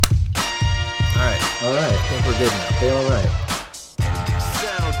All right. I think we're good now. Okay, all right.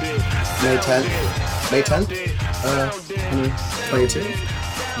 May 10th. May 10th? 2022?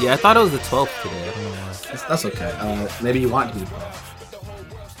 Yeah, I thought it was the 12th today. I don't know why. That's okay. Maybe you want to be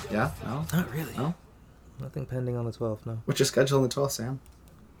 12th. Yeah? No? Not really. No? Nothing pending on the 12th, no. What's your schedule on the 12th, Sam?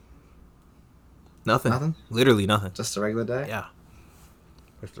 Nothing. Nothing? Literally nothing. Just a regular day? Yeah.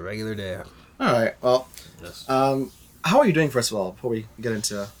 Just a regular day. All right. Well, Yes. how are you doing, first of all, before we get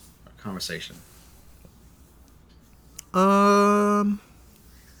into our conversation?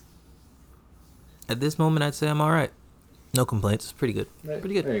 At this moment, I'd say I'm all right. No complaints. Pretty good.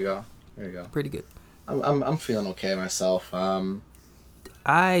 Pretty good. There you go. There you go. Pretty good. I'm feeling okay myself.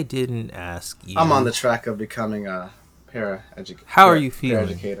 I didn't ask you. I'm on the track of becoming a paraeducator. How are you feeling?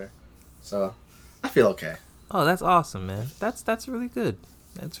 Paraeducator. So, I feel okay. Oh, that's awesome, man. That's really good.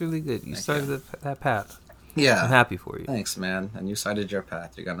 That's really good. You started that path. Yeah. I'm happy for you. Thanks, man. And you started your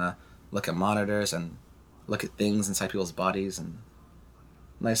path. You're gonna look at monitors and look at things inside people's bodies and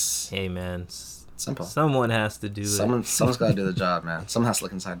nice. Hey, man. Simple. Someone has to do it. Someone's got to do the job, man. Someone has to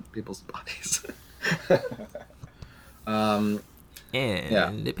look inside people's bodies. And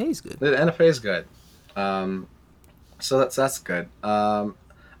it pays good. And it pays good. So that's good. I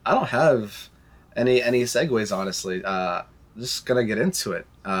don't have any segues, honestly. Just gonna get into it.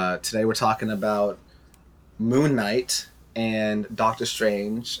 Today we're talking about Moon Knight and Doctor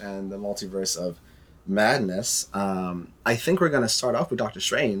Strange and the Multiverse of Madness. I think we're gonna start off with Doctor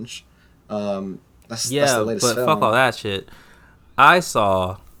Strange. That's the latest but film. fuck all that shit. I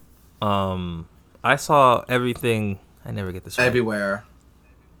saw everything. I never get this right. Everywhere,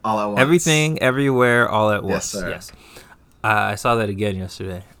 all at once. Everything, everywhere, all at once. Yes, sir. Yes. I saw that again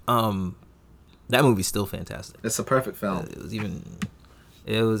yesterday. That movie's still fantastic. It's a perfect film.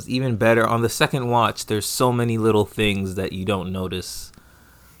 It was even better on the second watch. There's so many little things that you don't notice.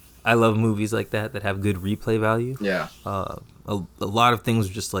 I love movies like that have good replay value. Yeah. A lot of things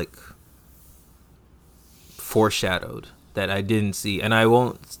are just like foreshadowed that I didn't see, and I'm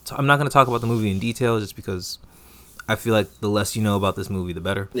not going to talk about the movie in detail just because I feel like the less you know about this movie, the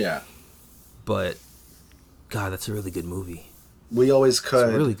better. Yeah. But God, that's a really good movie. We always could.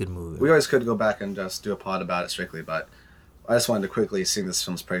 It's a really good movie. We always could go back and just do a pod about it strictly, but I just wanted to quickly sing this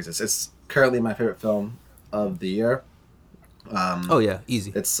film's praises. It's currently my favorite film of the year. Oh yeah,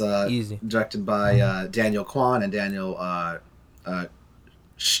 easy. It's easy. Directed by Daniel Kwan and Daniel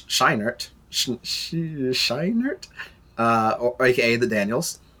Scheinert, or AKA the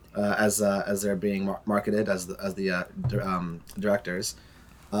Daniels, as they're being marketed as the directors.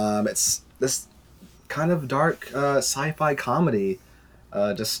 It's this kind of dark sci-fi comedy,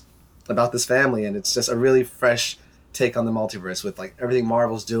 just about this family, and it's just a really fresh take on the multiverse with like everything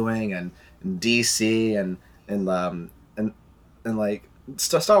Marvel's doing and DC and like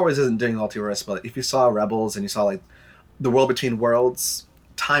Star Wars isn't doing multiverse, but if you saw Rebels and you saw like the world between worlds,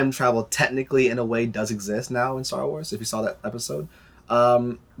 time travel technically in a way does exist now in Star Wars. If you saw that episode,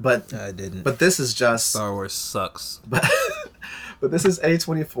 but I didn't. But this is just Star Wars sucks. But this is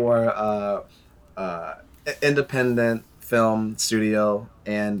A24 independent film studio,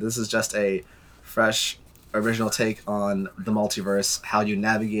 and this is just a fresh, original take on the multiverse, how you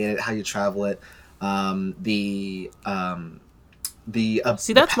navigate it, how you travel it, see,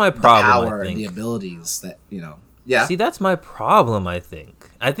 that's my problem. The power, I think. the abilities that Yeah. See, that's my problem. I think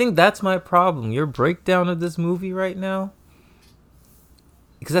that's my problem. Your breakdown of this movie right now,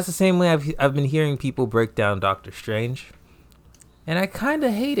 because that's the same way I've been hearing people break down Doctor Strange, and I kind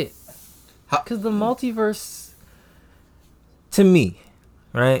of hate it. Because the multiverse, to me,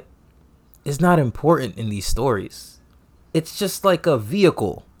 right, is not important in these stories. It's just like a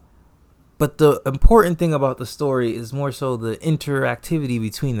vehicle. But the important thing about the story is more so the interactivity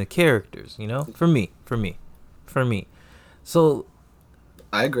between the characters, For me. So,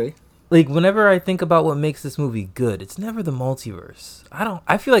 I agree. Like, whenever I think about what makes this movie good, it's never the multiverse.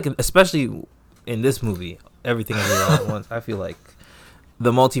 I feel like, especially in this movie, Everything Everywhere All at Once, I feel like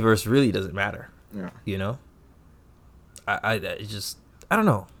the multiverse really doesn't matter. Yeah. I don't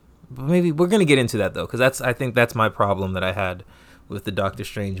know. But maybe we're gonna get into that though, because I think that's my problem that I had with the Doctor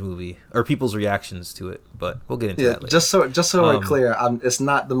Strange movie, or people's reactions to it. But we'll get into that later. Just so we're clear, it's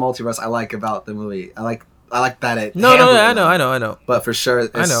not the multiverse I like about the movie. I like that it. No, I know. But for sure, it's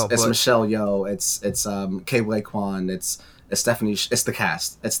but Michelle Yeoh. It's Kei Wei Kwan. It's Stephanie. It's the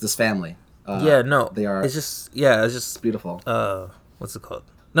cast. It's this family. They are. It's just beautiful. What's it called?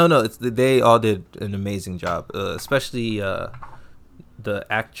 No. They all did an amazing job, especially the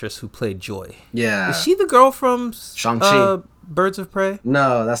actress who played Joy. Yeah. Is she the girl from Shang-Chi? Birds of Prey?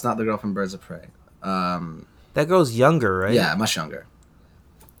 No, that's not the girl from Birds of Prey. That girl's younger, right? Yeah, much younger.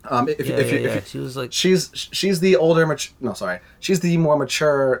 Yeah. She was like, she's the older no, sorry, she's the more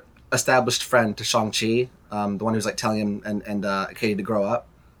mature established friend to Shang-Chi, the one who's like telling him and Katie to grow up.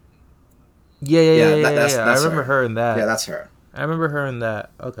 yeah. I remember her in Yeah, that. that's her. I remember her in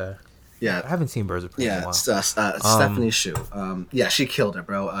that. Okay. Yeah, I haven't seen Birds of Prey in a yeah, while. it's Stephanie Shu. Yeah, she killed it,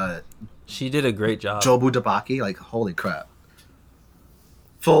 bro. She did a great job. Jobu Dabaki, like holy crap.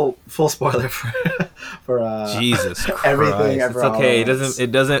 Full spoiler for Jesus Christ. everything. It's okay.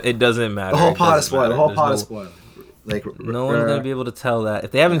 It doesn't matter. The whole pot of spoiler. The whole pot of spoiler. Like no one's gonna be able to tell that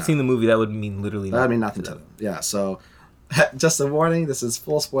if they haven't seen the movie. That would mean literally. That would mean nothing to them. Yeah. So, just a warning. This is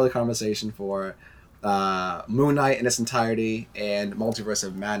full spoiler conversation for Moon Knight in its entirety and Multiverse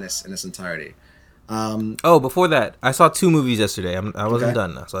of Madness in its entirety. Before that, I saw 2 movies yesterday. I wasn't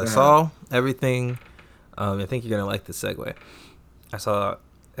done now, so I saw everything. I think you're gonna like this segue. I saw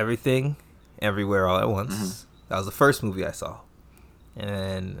Everything, Everywhere, All at Once. Mm-hmm. That was the first movie I saw, and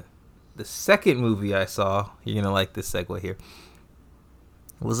then the second movie I saw, you're gonna like this segue here,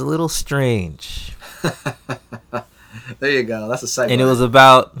 was a little strange. There you go. That's a segue. And it was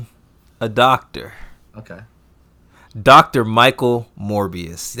about a doctor. Okay. Dr. Michael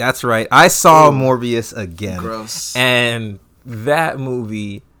Morbius. That's right. I saw Morbius again. Gross. And that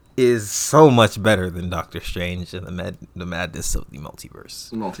movie is so much better than Doctor Strange and the madness of the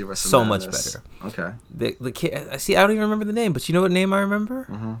multiverse. Multiverse. So much better. Okay. The kid. See, I don't even remember the name, but you know what name I remember?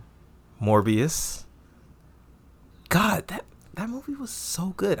 Mm-hmm. Morbius. God, that movie was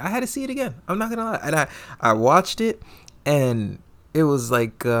so good. I had to see it again. I'm not gonna lie. And I watched it, and it was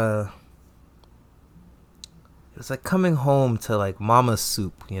like coming home to like mama's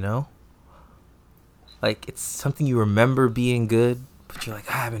soup, you know? Like it's something you remember being good, but you're like,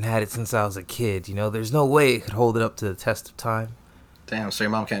 I haven't had it since I was a kid, you know? There's no way it could hold it up to the test of time. Damn, so your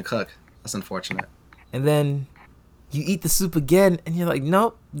mom can't cook. That's unfortunate. And then you eat the soup again, and you're like,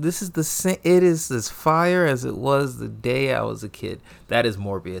 nope, this is the same. It is as fire as it was the day I was a kid. That is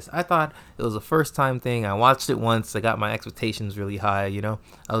Morbius. I thought it was a first-time thing. I watched it once. I got my expectations really high, you know?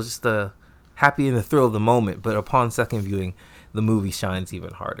 I was just happy in the thrill of the moment, but upon second viewing, the movie shines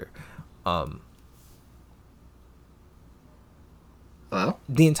even harder. Hello?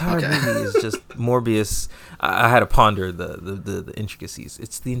 The entire movie is just Morbius. I had to ponder the intricacies.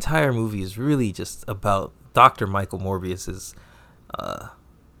 It's the entire movie is really just about Dr. Michael Morbius's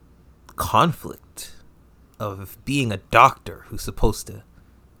conflict of being a doctor who's supposed to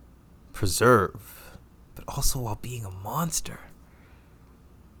preserve, but also while being a monster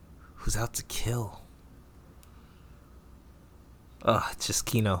who's out to kill. It's just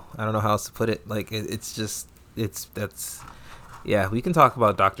Kino. I don't know how else to put it. Like yeah, we can talk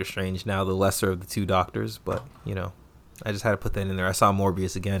about Doctor Strange now, the lesser of the 2 doctors, but you know, I just had to put that in there. I saw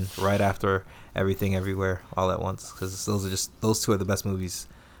Morbius again right after Everything Everywhere All at Once, because those 2 are the best movies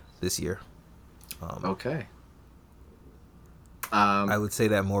this year. Okay. I would say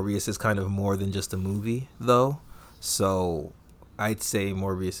that Morbius is kind of more than just a movie, though. So I'd say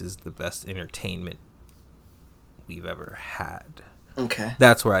Morbius is the best entertainment we've ever had. Okay.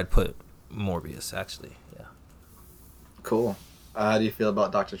 That's where I'd put Morbius, actually. Yeah. Cool. How do you feel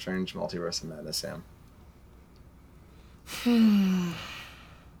about Doctor Strange Multiverse of Madness, Sam? It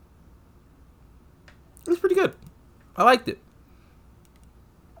was pretty good. I liked it.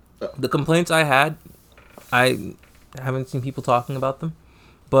 The complaints I had, I haven't seen people talking about them,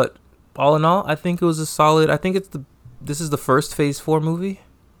 but all in all, I think it was a solid. I think this is the first Phase 4 movie.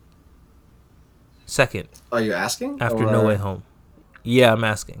 Second. Are you asking? After No Way Home. Yeah, I'm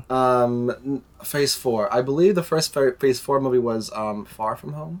asking. Phase 4. I believe the first Phase 4 movie was Far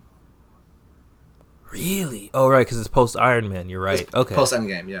From Home. Really? Oh, right, because it's post Iron Man. You're right. Okay. Post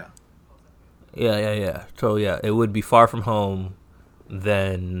Endgame, yeah. Yeah. So yeah, it would be Far From Home,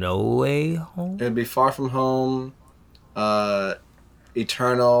 then No Way Home. It would be Far From Home,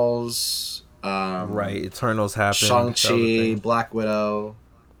 Eternals. Right, Eternals happened. Shang-Chi, Black Widow,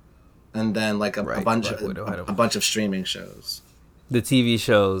 and then like a bunch of streaming shows. The TV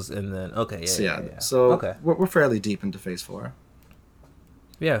shows, and then yeah. So we're fairly deep into Phase 4.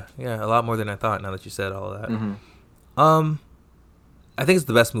 Yeah, a lot more than I thought. Now that you said all of that, mm-hmm. I think it's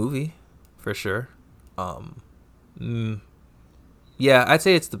the best movie, for sure. Yeah, I'd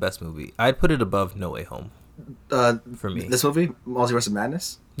say it's the best movie. I'd put it above No Way Home. For me, this movie, Multiverse of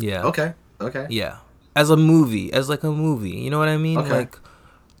Madness. Yeah. Okay. Yeah, as a movie, you know what I mean? Okay. Like,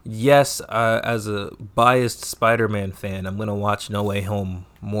 yes, as a biased Spider-Man fan, I'm gonna watch No Way Home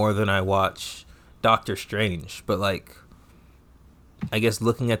more than I watch Doctor Strange. But like, I guess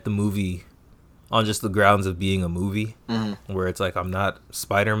looking at the movie on just the grounds of being a movie, where it's like I'm not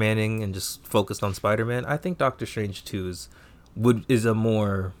Spider-Maning and just focused on Spider-Man, I think Doctor Strange 2 is is a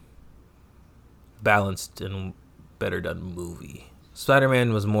more balanced and better done movie.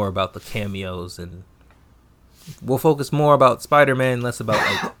 Spider-Man was more about the cameos, and we'll focus more about Spider-Man, less about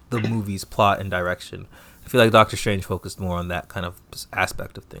like the movie's plot and direction. I feel like Doctor Strange focused more on that kind of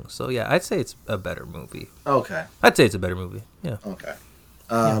aspect of things. So yeah, I'd say it's a better movie. Okay. I'd say it's a better movie. Yeah. Okay.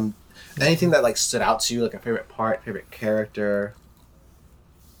 Anything that like stood out to you, like a favorite part, favorite character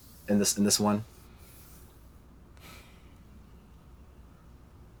in this one?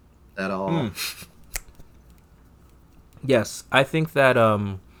 At all? Yes, I think that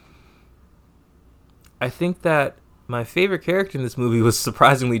my favorite character in this movie was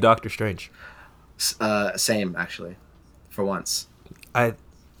surprisingly Doctor Strange. Same actually, for once.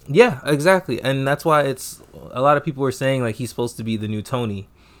 Yeah, exactly, and that's why it's a lot of people were saying like he's supposed to be the new Tony,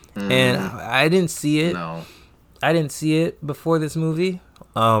 and I didn't see it. No, I didn't see it before this movie.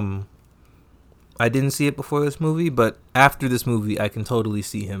 But after this movie, I can totally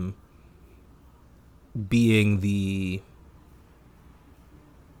see him being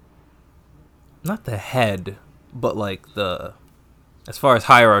not the head, but like as far as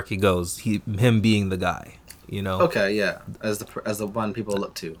hierarchy goes, him being the guy, you know. Okay, yeah, as the one people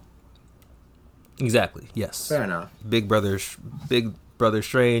look to. Exactly. Yes. Fair enough. Big Brother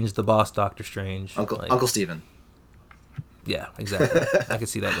Strange, the boss, Doctor Strange, Uncle Steven. Yeah, exactly. I could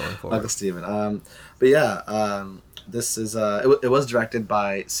see that going forward. Uncle Steven. But yeah, this is it was directed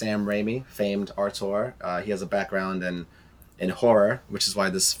by Sam Raimi, famed auteur. He has a background in horror, which is why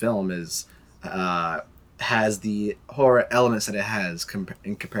this film is has the horror elements that it has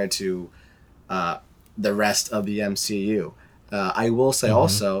compared to the rest of the MCU. I will say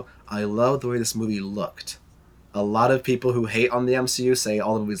also, I love the way this movie looked. A lot of people who hate on the MCU say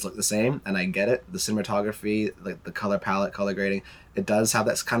all the movies look the same, and I get it. The cinematography, like the color palette, color grading, it does have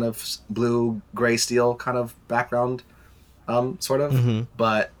that kind of blue, gray, steel kind of background, sort of. Mm-hmm.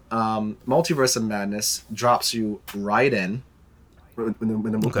 But Multiverse of Madness drops you right in when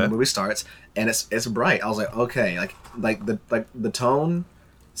the movie starts, and it's bright. I was like, okay, like the tone,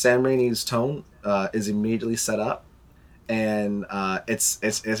 Sam Raimi's tone, is immediately set up, and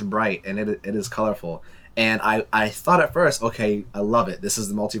it's bright and it is colorful. And I thought at first, okay, I love it. This is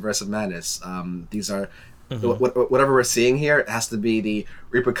the Multiverse of Madness. These are whatever we're seeing here. It has to be the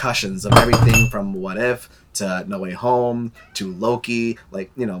repercussions of everything from What If to No Way Home to Loki.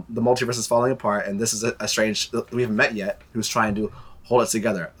 Like, you know, the multiverse is falling apart, and this is a Strange we haven't met yet who's trying to hold it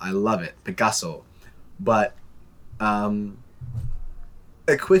together. I love it, Picasso. But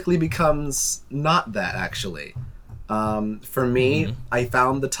it quickly becomes not that, actually. For me, I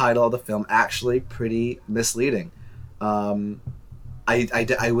found the title of the film actually pretty misleading. I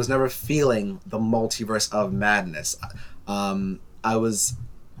was never feeling the Multiverse of Madness. I was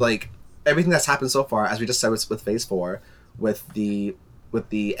like, everything that's happened so far, as we just said with Phase 4, with the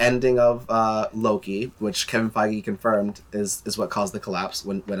ending of Loki, which Kevin Feige confirmed is what caused the collapse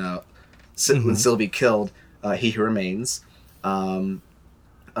when Sylvie killed He Who Remains. You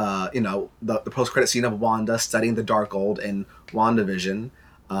know, the post-credit scene of Wanda studying the Darkhold in WandaVision.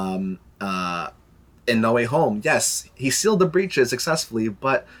 In No Way Home, yes, he sealed the breaches successfully,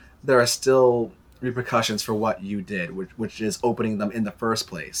 but there are still repercussions for what you did, which is opening them in the first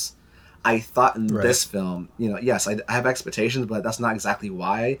place. I thought in this film, you know, yes, I have expectations, but that's not exactly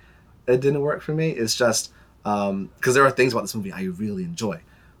why it didn't work for me. It's just because there are things about this movie I really enjoy,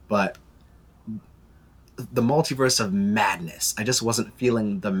 but the Multiverse of Madness, I just wasn't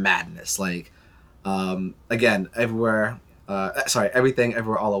feeling the madness. Like, again, everything,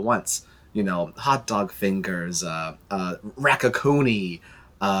 everywhere, all at once. You know, hot dog fingers, Rakakuni,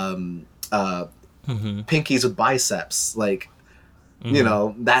 pinkies with biceps. Like, you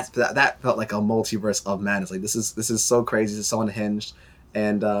know, that felt like a Multiverse of Madness. Like, this is so crazy, this is so unhinged,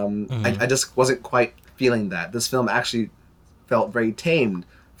 and I just wasn't quite feeling that. This film actually felt very tamed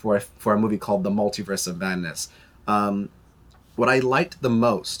for a movie called The Multiverse of Madness. What I liked the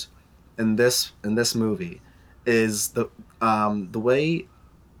most in this movie is the way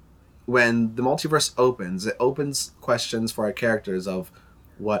when the multiverse opens, it opens questions for our characters of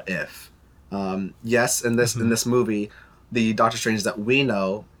what if. Yes, in this movie, the Doctor Strange that we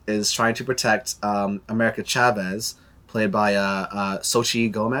know is trying to protect America Chavez, played by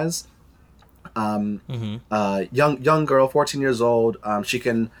Xochitl Gomez. Young girl, 14 years old. She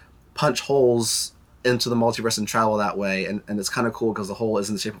can punch holes into the multiverse and travel that way, and it's kind of cool because the hole is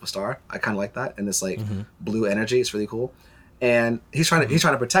in the shape of a star. I kind of like that, and it's like blue energy. It's really cool. And he's trying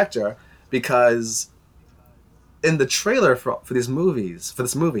to protect her because in the trailer for this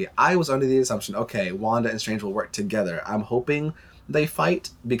movie, I was under the assumption, okay, Wanda and Strange will work together. I'm hoping they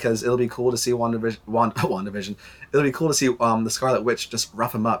fight, because it'll be cool to see WandaVision. It'll be cool to see the Scarlet Witch just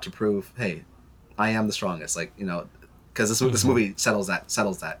rough him up to prove, hey, I am the strongest. Like, you know, because this movie settles that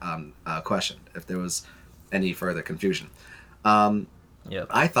question if there was any further confusion. Yeah.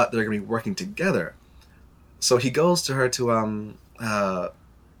 I thought they were gonna be working together. So he goes to her to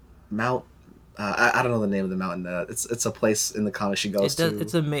Mount. I don't know the name of the mountain. It's a place in the comic she goes to.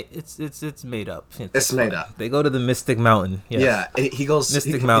 It's made up. It's made up. They go to the Mystic Mountain. Yes. Yeah, he goes.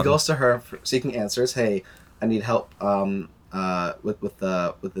 Mystic he Mountain. goes to her seeking answers. Hey, I need help. With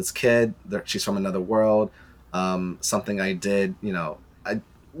this kid. She's from another world. Something I did. You know,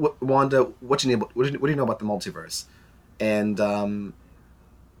 Wanda. What do you know about the multiverse? And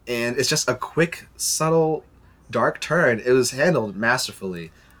it's just a quick, subtle, dark turn. It was handled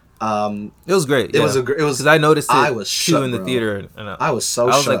masterfully. It was great. It was because I noticed it I was shook, too in the bro. theater, and I was so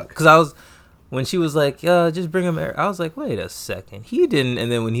I was shook. like, because I was when she was like, "Yeah, just bring him here." I was like, "Wait a second, he didn't."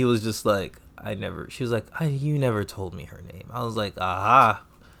 And then when he was just like, she was like, "You never told me her name." I was like, "Aha."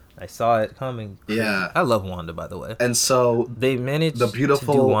 I saw it coming. Yeah. I love Wanda, by the way. And so they managed to do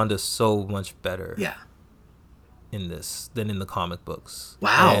Wanda so much better. Yeah. In this than in the comic books.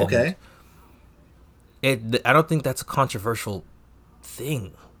 Wow. And okay. I don't think that's a controversial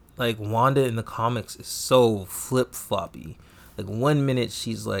thing. Like, Wanda in the comics is so flip-floppy. Like, 1 minute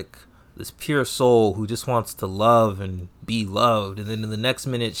she's like this pure soul who just wants to love and be loved, and then in the next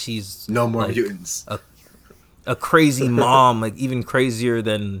minute she's no more like mutants. A crazy mom, like even crazier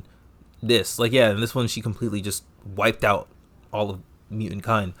than this. Like, yeah, in this one she completely just wiped out all of mutant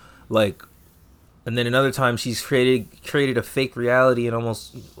kind. Like, and then another time she's created a fake reality, and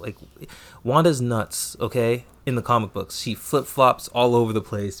almost like Wanda's nuts, okay? In the comic books, she flip-flops all over the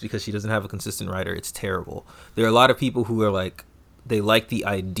place because she doesn't have a consistent writer. It's terrible. There are a lot of people who are like, they like the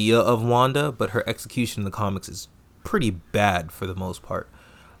idea of Wanda, but her execution in the comics is pretty bad for the most part.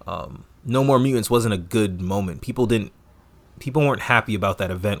 No More Mutants wasn't a good moment. People weren't happy about that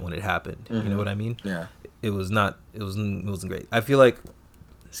event when it happened. Mm-hmm. You know what I mean? Yeah. It wasn't great. I feel like,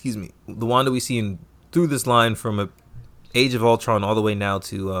 excuse me, the Wanda we see through this line from Age of Ultron all the way now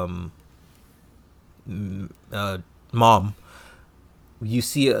to Mom, you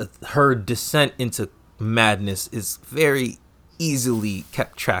see her descent into madness is very easily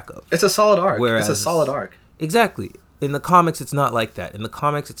kept track of. It's a solid arc. Whereas, it's a solid arc. Exactly. In the comics, it's not like that. In the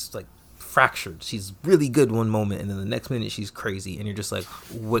comics, it's like fractured. She's really good one moment, and then the next minute she's crazy, and you're just like,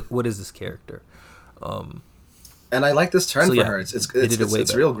 what is this character? And I like this turn for yeah, her.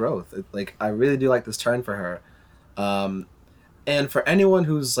 It's real growth. Like, I really do like this turn for her. And for anyone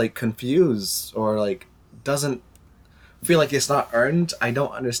who's like confused or like doesn't feel like it's not earned, I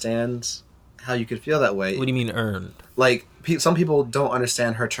don't understand how you could feel that way. What do you mean earned? Like, some people don't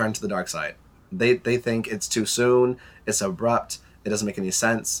understand her turn to the dark side. They think it's too soon. It's abrupt. It doesn't make any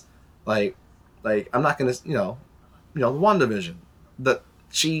sense. Like I'm not gonna WandaVision.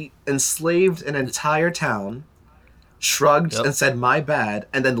 She enslaved an entire town, shrugged and said "my bad,"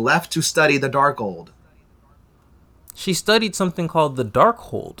 and then left to study the Darkhold. She studied something called the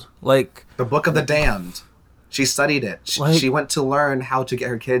Darkhold, like the Book of the Damned. She studied it. She went to learn how to get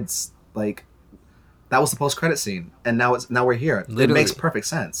her kids. Like, that was the post-credit scene, and now we're here. Literally. It makes perfect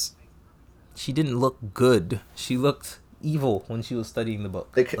sense. She didn't look good. She looked evil when she was studying the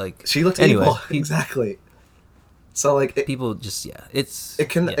book. She looked evil. Exactly. So people just it's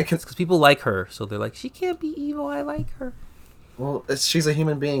because people like her, so they're like, she can't be evil. I like her. Well, she's a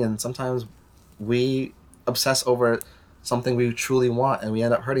human being, and sometimes we obsess over something we truly want, and we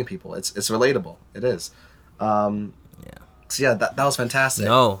end up hurting people. It's relatable. It is. So yeah, that was fantastic.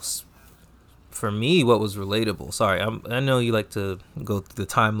 No, for me, what was relatable. Sorry, I know you like to go through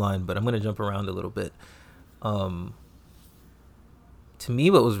the timeline, but I'm gonna jump around a little bit. To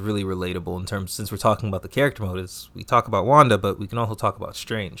me, what was really relatable in terms, since we're talking about the character mode, is we talk about Wanda, but we can also talk about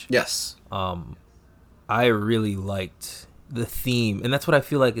Strange. Yes. I really liked the theme, and that's what I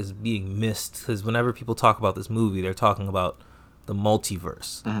feel like is being missed, because whenever people talk about this movie, they're talking about the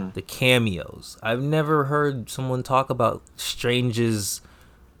multiverse, the cameos. I've never heard someone talk about Strange's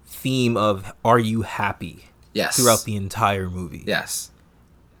theme of "Are you happy?" throughout the entire movie. Yes.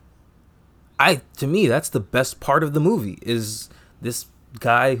 To me, that's the best part of the movie, is this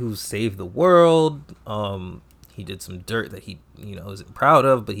guy who saved the world. He did some dirt that he isn't proud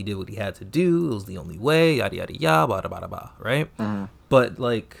of, but he did what he had to do. It was the only way, yada yada yada, bada bada bada, right? But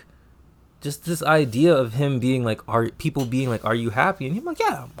like, just this idea of him being like, are you happy? And he's like,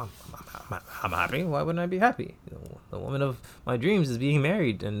 yeah, I'm happy. Why wouldn't I be happy? The woman of my dreams is being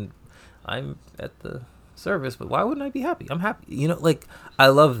married, and I'm at the service, but why wouldn't I be happy? I'm happy. Like, I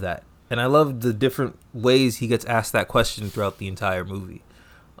love that. And I love the different ways he gets asked that question throughout the entire movie.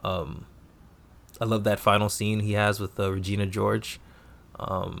 I love that final scene he has with Regina George.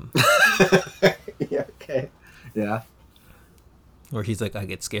 Yeah. Okay. Yeah. Where he's like, I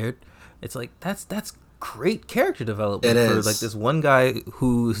get scared. It's like that's great character development It for is. like this one guy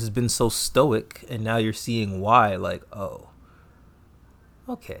who has been so stoic, and now you're seeing why. Like, oh,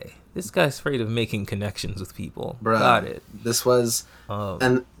 okay, this guy's afraid of making connections with people. Bruh, Got it. This was,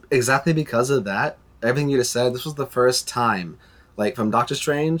 and exactly because of that, everything you just said, this was the first time, like from Doctor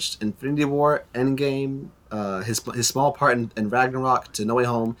Strange, Infinity War, Endgame, his small part in Ragnarok to No Way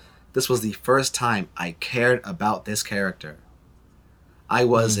Home, this was the first time I cared about this character. I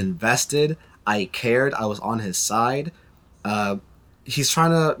was invested. I cared. I was on his side. He's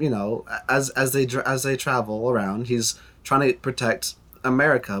trying to, as they travel around, he's trying to protect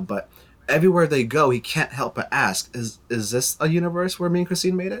America, but everywhere they go, he can't help but ask, "Is this a universe where me and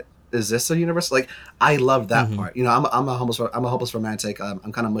Christine made it? Is this a universe?" Like, I love that part. I'm a hopeless romantic.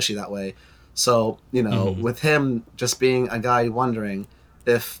 I'm kind of mushy that way. So with him just being a guy wondering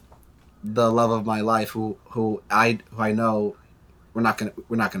if the love of my life, who I know we're not gonna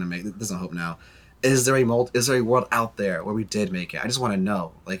make it. There's no hope now. Is there a world out there where we did make it? I just want to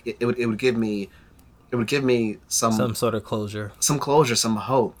know. Like it would give me some sort of closure, some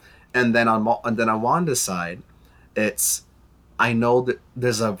hope. And then on Wanda's side, it's, I know that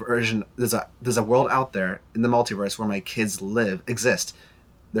there's a world out there in the multiverse where my kids exist.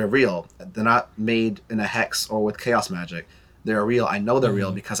 They're real. They're not made in a hex or with chaos magic. They're real. I know they're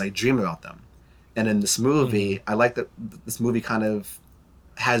real because I dream about them. And in this movie, I like that this movie kind of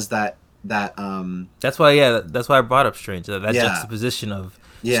has that. That's why I brought up Strange. That juxtaposition of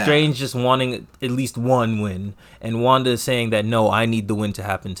Strange just wanting at least one win, and Wanda saying that no, I need the win to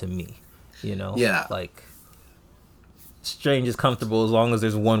happen to me. Like Strange is comfortable as long as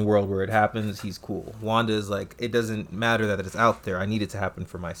there's one world where it happens. He's cool. Wanda is like, it doesn't matter that it's out there. I need it to happen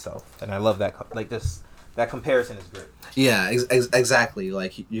for myself, and I love that. Like that comparison is great. Yeah, exactly.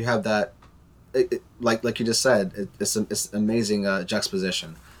 Like you have that. Like you just said, it's amazing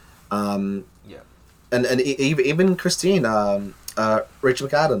juxtaposition. And even Christine, Rachel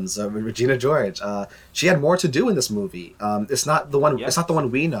McAdams, Regina George, she had more to do in this movie. It's not the one. Yes. It's not the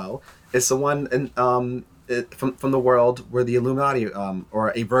one we know. It's the one from the world where the Illuminati,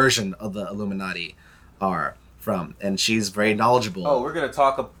 or a version of the Illuminati, are from, and she's very knowledgeable. Oh, we're gonna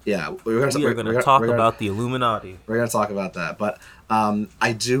talk. Yeah, we're gonna talk about the Illuminati. We're gonna talk about that, but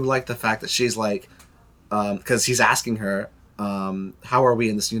I do like the fact that she's like, because he's asking her, how are we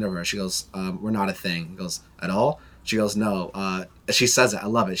in this universe? She goes, we're not a thing. He goes, at all? She goes, no. She says it. I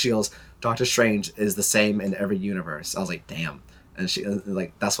love it. She goes, Doctor Strange is the same in every universe. I was like, damn. And she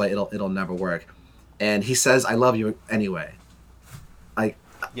like, that's why it'll never work. And he says, I love you anyway.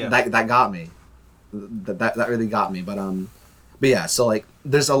 That got me. That really got me. But yeah. So like,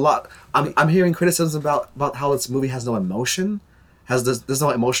 there's a lot. I'm hearing criticisms about how this movie has no emotion. There's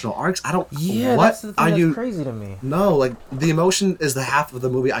no emotional arcs. I don't. Yeah, what that's the thing are you? Crazy to me. No, like the emotion is the half of the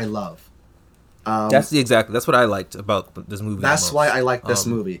movie I love. That's what I liked about this movie. That's why I like this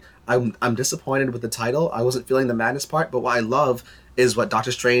movie. I'm disappointed with the title. I wasn't feeling the madness part, but what I love is what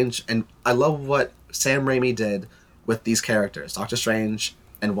Doctor Strange, and I love what Sam Raimi did with these characters, Doctor Strange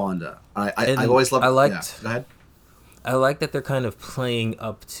and Wanda. I always loved. Yeah, go ahead. I like that they're kind of playing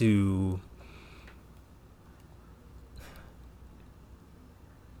up to.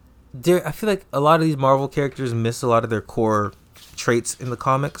 I feel like a lot of these Marvel characters miss a lot of their core traits in the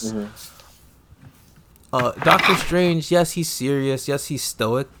comics. Doctor Strange, yes, he's serious, yes, he's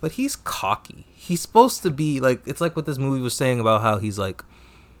stoic, but he's cocky. He's supposed to be like, it's like what this movie was saying about how he's like,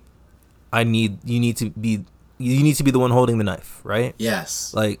 you need to be the one holding the knife, right?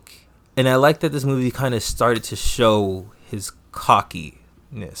 Yes. Like, and I like that this movie kind of started to show his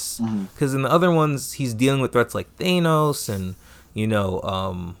cockiness, because in the other ones he's dealing with threats like Thanos and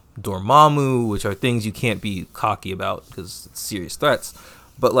Dormammu, which are things you can't be cocky about because it's serious threats.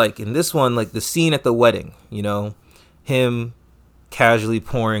 But like in this one, like the scene at the wedding, him casually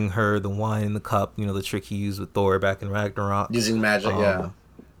pouring her the wine in the cup, the trick he used with Thor back in Ragnarok, using magic.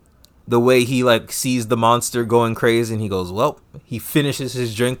 The way he like sees the monster going crazy and he goes, well, he finishes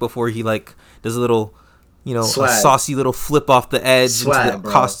his drink before he like does a little, a saucy little flip off the edge into the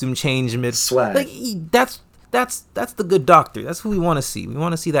costume change mid. Swag. Like that's the good doctor. That's who we want to see. We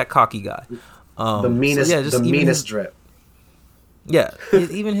want to see that cocky guy. The meanest drip. Yeah,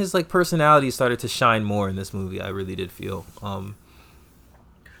 even his like personality started to shine more in this movie. I really did feel.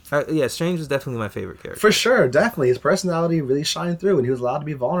 Strange was definitely my favorite character. For sure, definitely. His personality really shined through, and he was allowed to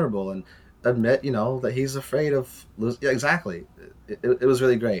be vulnerable and admit, that he's afraid of losing. Yeah, exactly. It was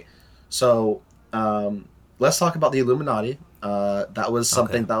really great. So let's talk about the Illuminati. That was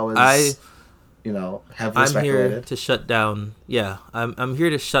something that was, heavily I'm speculated. here to shut down. Yeah, I'm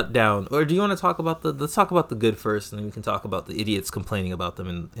here to shut down. Or do you want to talk about let's talk about the good first, and then we can talk about the idiots complaining about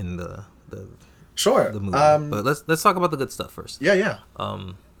them in the Sure. the movie. But let's talk about the good stuff first. Yeah, yeah.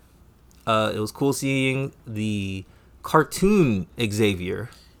 It was cool seeing the cartoon Xavier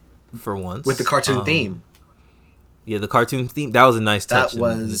for once With the cartoon theme. Yeah, the cartoon theme. That was a nice touch. That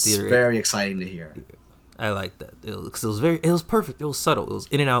was very exciting to hear. I liked that. It was perfect. It was subtle. It was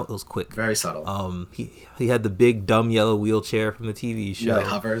in and out. It was quick. Very subtle. He had the big dumb yellow wheelchair from the TV show. Yeah, it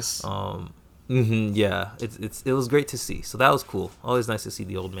hovers. Yeah, it was great to see. So that was cool. Always nice to see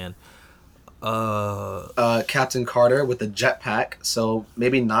the old man. Captain Carter with the jetpack. So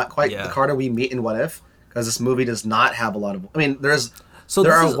maybe not quite the Carter we meet in What If, because this movie does not have a lot of. I mean, there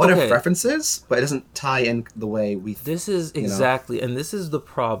are What If references, but it doesn't tie in the way we. This is exactly, and this is the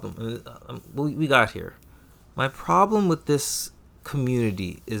problem. We got here. My problem with this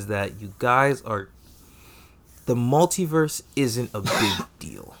community is that you guys are. The multiverse isn't a big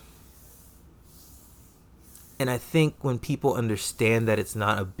deal. And I think when people understand that it's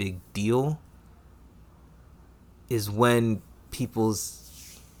not a big deal, is when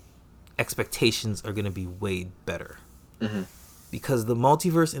people's expectations are going to be way better. Mm-hmm. Because the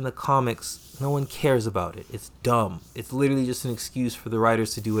multiverse in the comics, no one cares about it. It's dumb. It's literally just an excuse for the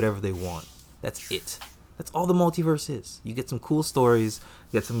writers to do whatever they want. That's it. That's all the multiverse is. You get some cool stories,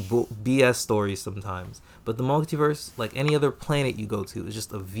 you get some BS stories sometimes. But the multiverse, like any other planet you go to, is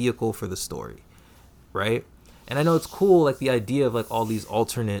just a vehicle for the story. Right? And I know it's cool, like the idea of like all these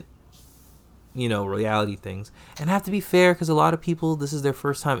alternate, reality things. And I have to be fair, because a lot of people, this is their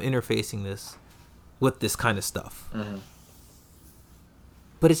first time interfacing this with this kind of stuff. Mm-hmm.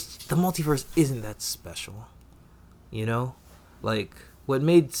 But the multiverse isn't that special, Like what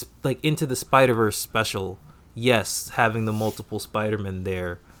made like Into the Spider-Verse special? Yes, having the multiple Spider-Men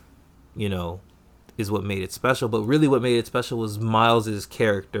there, is what made it special. But really, what made it special was Miles's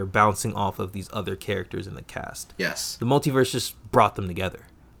character bouncing off of these other characters in the cast. Yes, the multiverse just brought them together.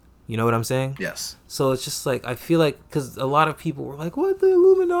 You know what I'm saying? Yes. So it's just like I feel like because a lot of people were like, "What, the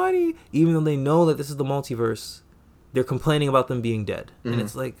Illuminati?" Even though they know that this is the multiverse. They're complaining about them being dead. Mm-hmm. And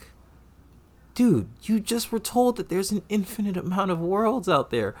it's like, dude, you just were told that there's an infinite amount of worlds out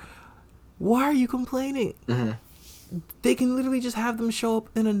there. Why are you complaining? Mm-hmm. They can literally just have them show up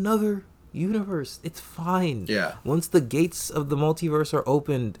in another universe. It's fine. Yeah. Once the gates of the multiverse are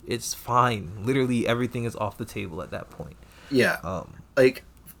opened, it's fine. Literally everything is off the table at that point. Yeah.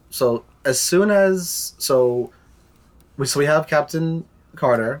 So as soon as... we have Captain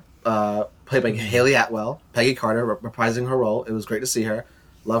Carter... played by Haley Atwell, Peggy Carter reprising her role. It was great to see her.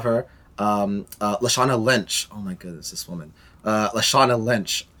 Love her. Lashana Lynch. Oh my goodness, this woman. Lashana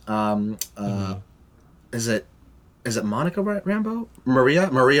Lynch. Is it Monica Rambeau? Maria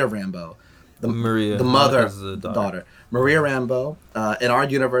Rambeau. The mother, daughter. Maria Rambeau. In our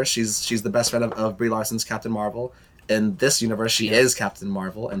universe, she's the best friend of Brie Larson's Captain Marvel. In this universe, she is Captain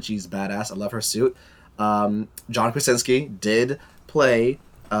Marvel, and she's badass. I love her suit. John Krasinski did play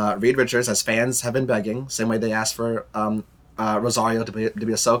Reed Richards, as fans have been begging. Same way they asked for Rosario to be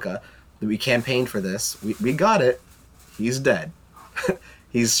Ahsoka. We campaigned for this. We got it. He's dead.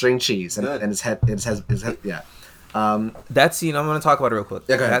 He's string cheese, and his head. Yeah. That scene, I'm going to talk about it real quick.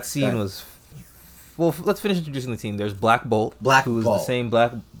 Yeah, go ahead. That scene was... Well, let's finish introducing the team. There's Black Bolt. Who was the same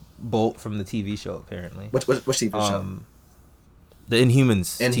Black Bolt from the TV show, apparently. Which TV show? The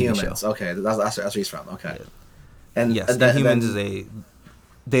Inhumans TV show. Okay. That's where he's from. Okay. Yeah. And yes, the Inhumans is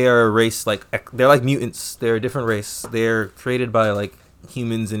they are a race, they're like mutants. They're a different race. They're created by like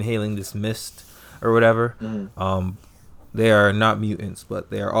humans inhaling this mist or whatever. Mm-hmm. They are not mutants,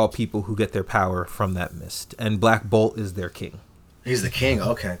 but they are all people who get their power from that mist. And Black Bolt is their king. He's the king.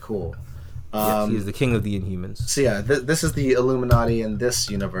 Okay, cool. Yes, he's the king of the Inhumans. So yeah, this is the Illuminati in this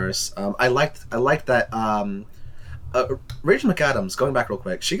universe. I liked that. Rachel McAdams, going back real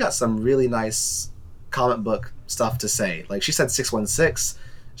quick, she got some really nice comic book stuff to say. Like she said 616.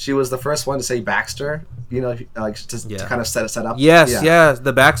 She was the first one to say Baxter, to kind of set up. Yes.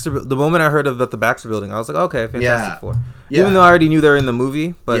 The Baxter. The moment I heard about the Baxter building, I was like, okay, Fantastic Four. Yeah. Even though I already knew they were in the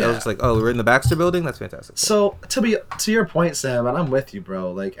movie, but I was just like, oh, we're in the Baxter building. That's Fantastic Four. So to your point, Sam, and I'm with you,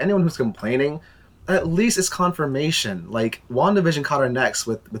 bro. Like anyone who's complaining, at least it's confirmation. Like WandaVision caught our necks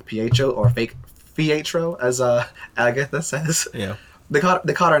with Pietro or fake Pietro, as Agatha says. Yeah. They caught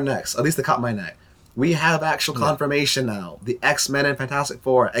our necks. At least they caught my neck. We have actual confirmation now. The X-Men and Fantastic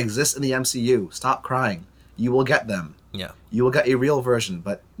Four exist in the MCU. Stop crying. You will get them. Yeah. You will get a real version.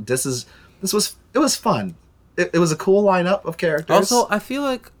 But it was fun. it was a cool lineup of characters. Also, I feel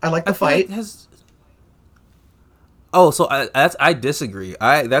like I like the fight. I disagree.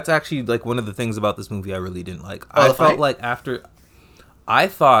 That's actually like one of the things about this movie I really didn't like. I felt like I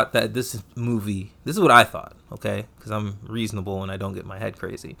thought that this movie. This is what I thought. Okay, because I'm reasonable and I don't get my head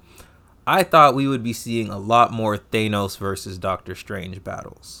crazy. I thought we would be seeing a lot more Thanos versus Doctor Strange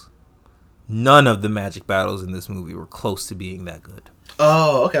battles. None of the magic battles in this movie were close to being that good.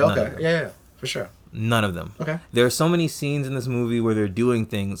 Oh, okay. Yeah, for sure. None of them. Okay. There are so many scenes in this movie where they're doing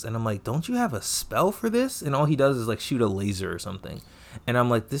things, and I'm like, don't you have a spell for this? And all he does is like shoot a laser or something. And I'm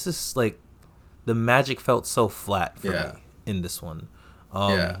like, this is like, the magic felt so flat for me in this one.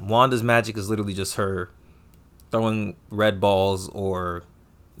 Wanda's magic is literally just her throwing red balls or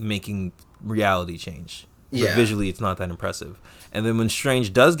making reality change. But visually, it's not that impressive. And then when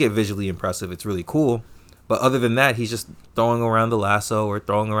Strange does get visually impressive, it's really cool. But other than that, he's just throwing around the lasso or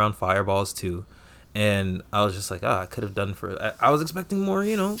throwing around fireballs too. And I was just like, I could have done for... I was expecting more,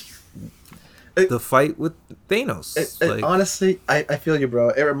 the fight with Thanos. Honestly, I feel you, bro.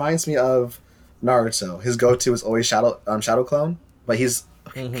 It reminds me of Naruto. His go-to is always Shadow Clone, but he's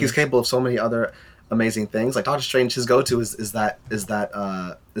capable of so many other amazing things. Like Doctor Strange, his go-to is that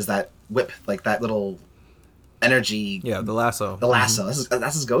whip, like that little energy. Yeah, the lasso. The lasso.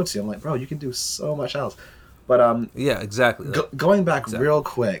 That's his go-to. I'm like, bro, you can do so much else. But yeah, exactly. Going back real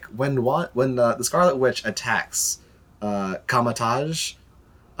quick, when the Scarlet Witch attacks Kamatage,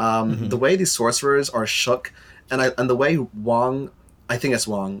 the way these sorcerers are shook, and the way Wong, I think it's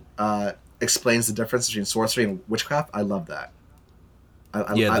Wong, explains the difference between sorcery and witchcraft, I love that.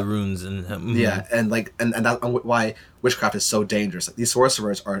 The runes and yeah, and that's why witchcraft is so dangerous. Like, these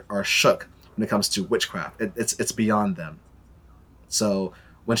sorcerers are shook when it comes to witchcraft. It's beyond them. So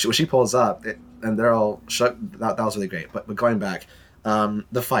when she pulls up, and they're all shook, that was really great. But going back,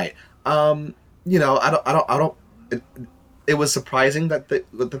 the fight, I don't. It was surprising that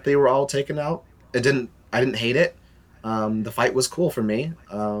they were all taken out. I didn't hate it. The fight was cool for me.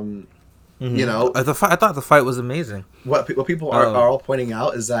 I thought the fight was amazing. What people are all pointing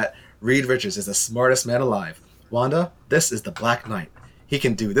out is that Reed Richards is the smartest man alive. Wanda, this is the Black Knight. He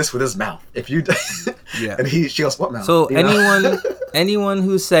can do this with his mouth. If you, and she goes, what mouth? So anyone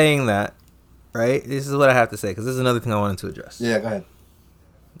who's saying that, right? This is what I have to say, because this is another thing I wanted to address. Yeah, go ahead.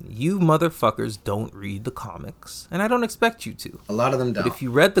 You motherfuckers don't read the comics, and I don't expect you to. A lot of them don't. But if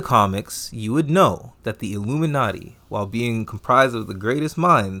you read the comics, you would know that the Illuminati, while being comprised of the greatest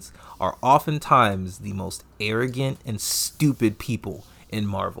minds, are oftentimes the most arrogant and stupid people in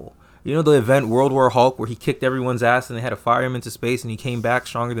Marvel. You know the event World War Hulk, where he kicked everyone's ass and they had to fire him into space and he came back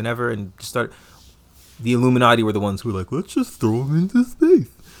stronger than ever and just started... The Illuminati were the ones who were like, let's just throw him into space.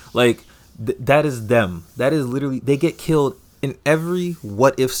 Like, that is them. That is literally... They get killed in every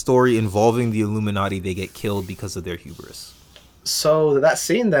what-if story involving the Illuminati. They get killed because of their hubris. So that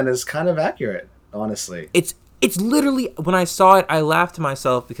scene then is kind of accurate, honestly. It's literally, when I saw it, I laughed to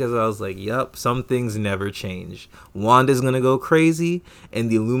myself because I was like, yep, some things never change. Wanda's going to go crazy, and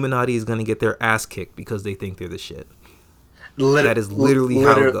the Illuminati is going to get their ass kicked because they think they're the shit. That is literally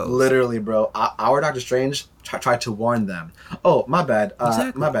how it goes. Literally, bro. Our Doctor Strange tried to warn them. Oh, my bad.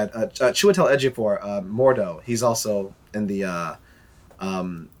 Exactly. My bad. Chiwetel Ejiofor, Mordo, he's also in the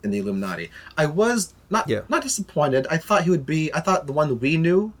Illuminati. I was not disappointed. I thought the one we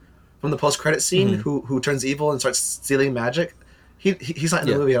knew from the post-credit scene, who turns evil and starts stealing magic, he's not in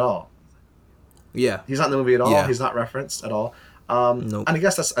the movie at all. Yeah. He's not in the movie at all. Yeah. He's not referenced at all. Nope. And I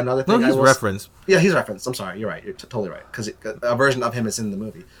guess that's another thing. No, he's referenced. Yeah, he's referenced. I'm sorry. You're right. You're totally right. Because a version of him is in the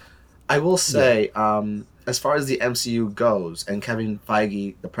movie. I will say, as far as the MCU goes, and Kevin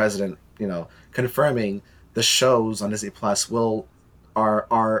Feige, the president, confirming the shows on Disney Plus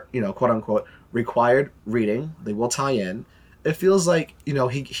are quote unquote required reading. They will tie in. It feels like,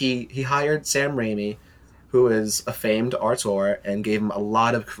 he hired Sam Raimi, who is a famed auteur, and gave him a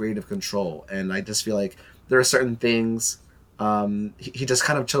lot of creative control. And I just feel like there are certain things he just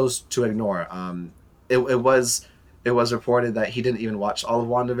kind of chose to ignore. It was reported that he didn't even watch all of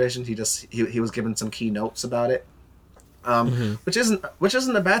WandaVision. He was given some key notes about it, which isn't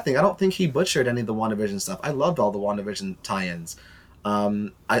a bad thing. I don't think he butchered any of the WandaVision stuff. I loved all the WandaVision tie-ins.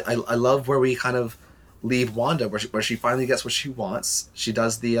 I love where we kind of leave Wanda, where she finally gets what she wants. She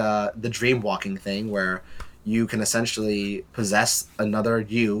does the dream walking thing, where you can essentially possess another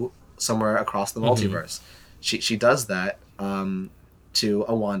you somewhere across the multiverse. She does that to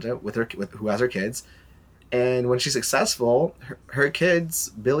a Wanda with who has her kids, and when she's successful, her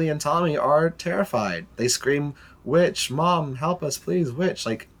kids Billy and Tommy are terrified. They scream, "Witch, Mom, help us, please, witch!"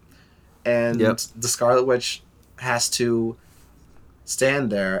 The Scarlet Witch has to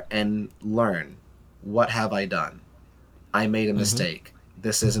stand there and learn. what have I done? I made a Mm-hmm. mistake.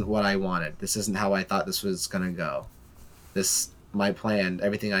 This isn't what I wanted. This isn't how I thought this was gonna go. This my plan.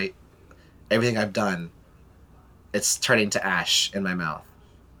 Everything I've done. It's turning to ash in my mouth.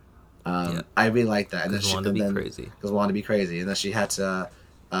 Yeah, I really like that. And then because she wanted to and be then crazy. because wanted to be crazy, and then she had to.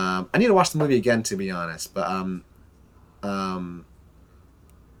 I need to watch the movie again to be honest, but um,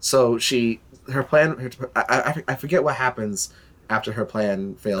 so her plan. I forget what happens after her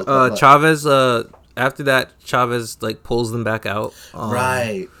plan fails, but Chavez. After that, Chavez like pulls them back out.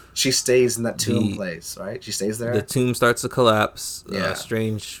 right, she stays in that tomb The place, right? She stays the there. tomb starts to collapse. Yeah,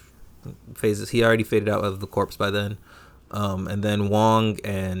 Strange phases. He already faded out of the corpse by then. And then Wong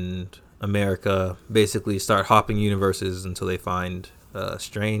and America basically start hopping universes until they find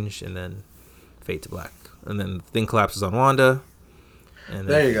Strange, and then fade to black. And then the thing collapses on Wanda, and then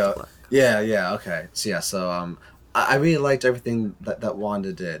there you fade to go. black. Yeah, okay. So yeah, I really liked everything that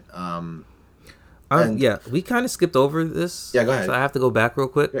Wanda did. And Yeah, we kind of skipped over this. yeah, go So ahead. I have to go back real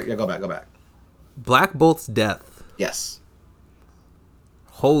quick. Yeah, go back. Black Bolt's death. Yes.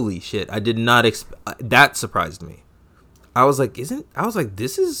 Holy shit! I did not expect. That surprised me. I was like,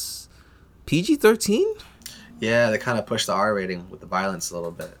 this is PG-13? Yeah, they kind of pushed the R rating with the violence a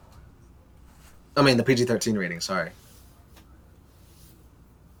little bit. I mean, the PG-13 rating. Sorry.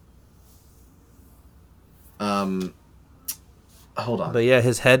 Um, hold on. But yeah,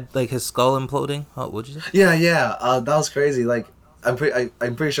 his head, like his skull imploding. Oh, what'd you say? Yeah. That was crazy. Like, I'm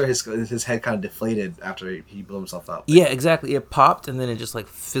pretty sure his head kind of deflated after he blew himself up. Yeah, exactly. It popped and then it just like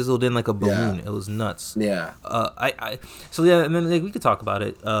fizzled in like a balloon. Yeah. It was nuts. Yeah. So yeah, and then like, we could talk about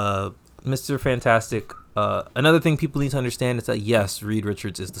it. Mr. Fantastic. Another thing people need to understand is that yes, Reed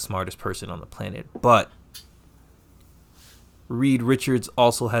Richards is the smartest person on the planet, but Reed Richards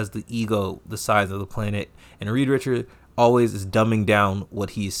also has the ego the size of the planet, and Reed Richards always is dumbing down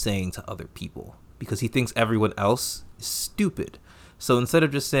what he's saying to other people because he thinks everyone else is stupid. So instead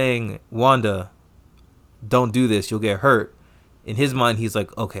of just saying, Wanda, don't do this, you'll get hurt, in his mind, he's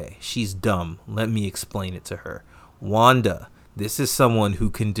like, okay, she's dumb. Let me explain it to her. Wanda, this is someone who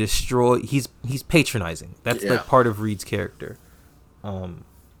can destroy. He's patronizing. That's like part of Reed's character. I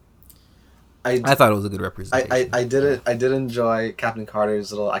thought it was a good representation. I did enjoy Captain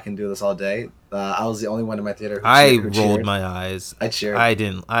Carter's little "I can do this all day." I was the only one in my theater who rolled cheered. my eyes. I cheered. I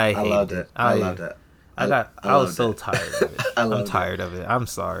didn't. I loved it. I loved it. I was so tired of it. I'm tired of it. I'm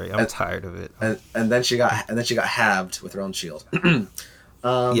sorry. I'm tired of it. And then she got halved with her own shield.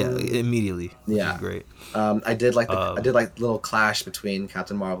 Yeah, immediately. Yeah, great. I did like the little clash between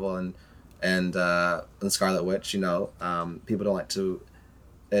Captain Marvel and Scarlet Witch. You know, people don't like to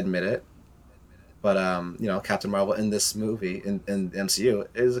admit it, but you know, Captain Marvel in this movie in the MCU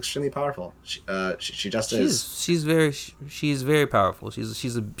is extremely powerful. She just is. She's very powerful.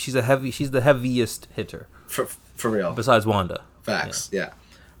 She's the heaviest hitter for real. Besides Wanda. Facts. Yeah.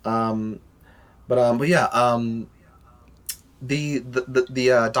 But yeah.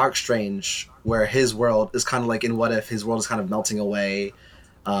 The Dark Strange, where his world is kind of like in What If, his world is kind of melting away.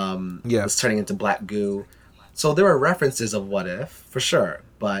 It's turning into black goo. So there are references of What If for sure,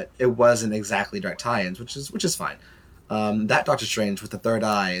 but it wasn't exactly direct tie-ins, which is fine. That Doctor Strange with the third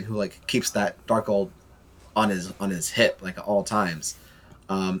eye and who like keeps that dark gold on his hip like at all times.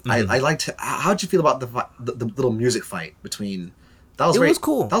 I liked. How'd you feel about the little music fight between? It was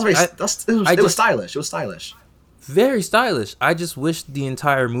cool. That was very. It was stylish. It was stylish. Very stylish. I just wish the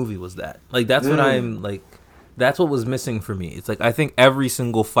entire movie was that. Like that's what I'm like. That's what was missing for me. It's like I think every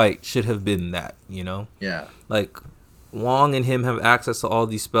single fight should have been that. You know. Yeah. Like Wong and him have access to all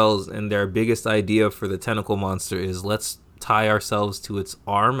these spells, and their biggest idea for the tentacle monster is let's tie ourselves to its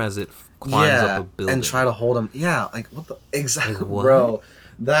arm as it climbs up a building and try to hold him. Yeah. Like what the exactly, like, what? bro.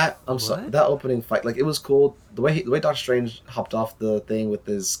 That that opening fight, like it was cool. The way Doctor Strange hopped off the thing with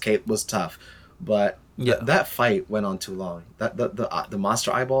his cape was tough, but that fight went on too long. That the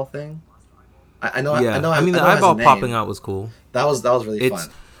monster eyeball thing. I know. I mean, the eyeball popping out was cool. That was really fun.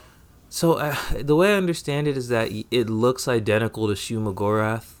 So the way I understand it is that it looks identical to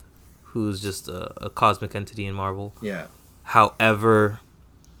Shumagorath, who's just a cosmic entity in Marvel. Yeah. However,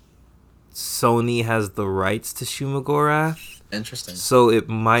 Sony has the rights to Shumagorath. Interesting. So it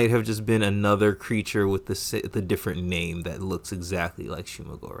might have just been another creature with the different name that looks exactly like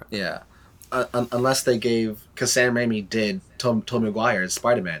Shumagorath. Yeah. Unless they gave, because Sam Raimi did Tobey Maguire's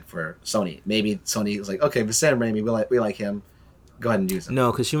Spider-Man for Sony. Maybe Sony was like, okay, but Sam Raimi, we like him. Go ahead and use him.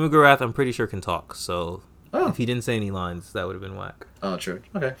 No, because Shumagorath, I'm pretty sure can talk. So if he didn't say any lines, that would have been whack. Oh, true.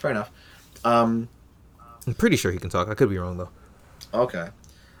 Okay, fair enough. I'm pretty sure he can talk. I could be wrong though. Okay.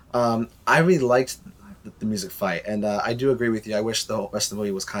 I really liked the music fight. And I do agree with you. I wish the rest of the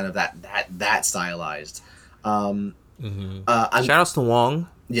movie was kind of that stylized. Um, I'm Shout outs to Wong.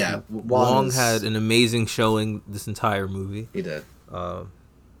 yeah, Wong had an amazing showing this entire movie. he did.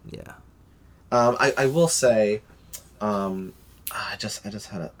 Yeah. I will say, I just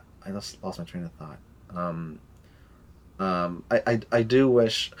lost my train of thought. I do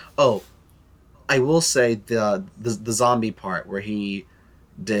wish. Oh, I will say the zombie part where he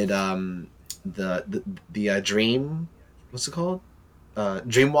did the dream. What's it called?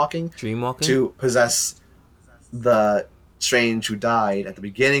 Dream walking Dreamwalking? to possess the Strange who died at the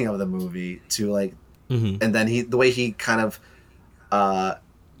beginning of the movie to like, and then the way he kind of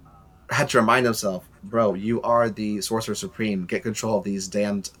had to remind himself, bro, you are the Sorcerer Supreme. Get control of these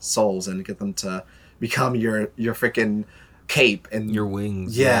damned souls and get them to become your freaking cape and Your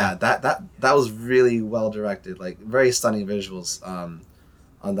wings. Yeah, that was really well directed. Like very stunning visuals on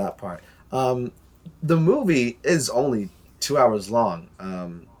that part. The movie is only 2 hours long.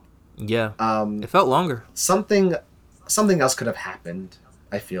 Yeah. It felt longer. Something else could have happened.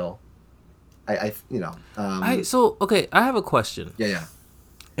 I feel. I you know. So okay, I have a question. Yeah.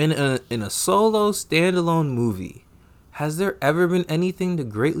 In a solo standalone movie, has there ever been anything to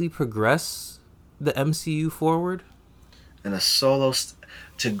greatly progress the MCU forward? In a solo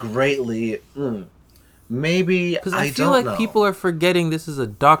to greatly maybe Because I feel don't like know. people are forgetting this is a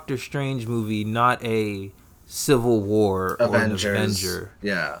Doctor Strange movie, not a Civil War Avengers. or an Avenger.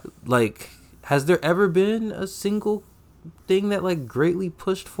 Yeah. Like, has there ever been a single thing that like greatly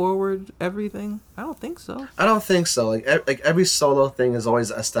pushed forward everything? I don't think so. I don't think so. Like every solo thing is always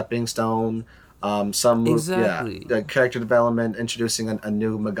a stepping stone. Exactly. Yeah, character development, introducing a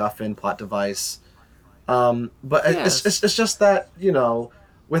new MacGuffin plot device. But Yes. it's just that, you know,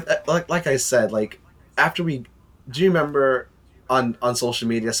 with like I said, like after do you remember on social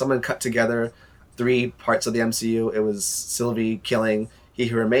media someone cut together 3 parts of the MCU? It was Sylvie killing He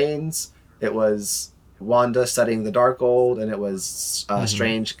Who Remains. It was Wanda studying the Darkhold, and it was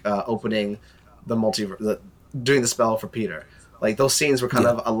Strange opening the multiverse, doing the spell for Peter. Like those scenes were kind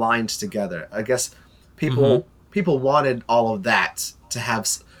of aligned together. I guess people wanted all of that to have.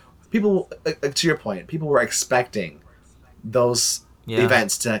 People, to your point, people were expecting those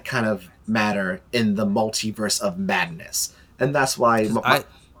events to kind of matter in the multiverse of madness, and that's why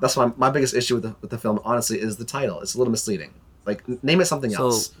my biggest issue with the film, honestly, is the title. It's a little misleading. Like, name it something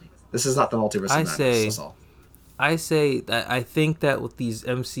else. This is not the multiverse of madness. That's all. I say that I think that with these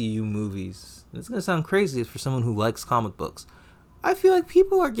MCU movies, it's gonna sound crazy for someone who likes comic books. I feel like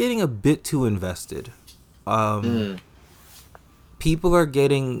people are getting a bit too invested. People are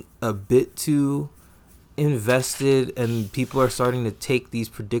getting a bit too invested, and people are starting to take these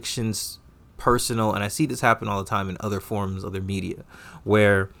predictions personal. And I see this happen all the time in other forms, other media,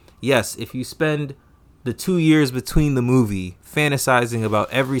 where yes, if you spend the 2 years between the movie fantasizing about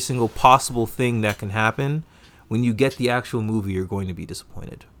every single possible thing that can happen, when you get the actual movie, you're going to be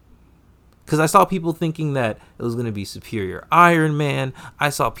disappointed. Because I saw people thinking that it was going to be superior Iron Man. I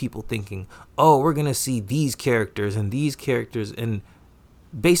saw people thinking, oh, we're going to see these characters, and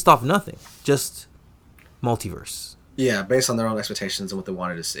based off nothing, just multiverse. Yeah, based on their own expectations and what they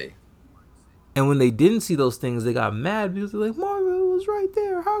wanted to see. And when they didn't see those things, they got mad because they're like, Mario was right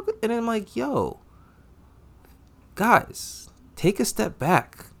there. How could? And I'm like, yo, guys, take a step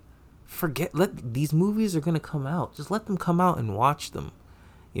back. These movies are going to come out. Just let them come out and watch them,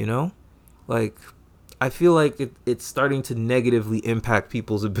 you know? Like, I feel like it's starting to negatively impact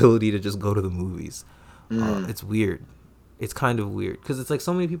people's ability to just go to the movies. It's weird. It's kind of weird. Because it's like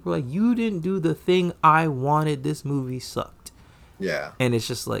so many people are like, you didn't do the thing I wanted. This movie sucked. Yeah. And it's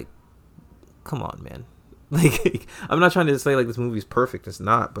just like, come on, man. Like, I'm not trying to say like this movie's perfect. It's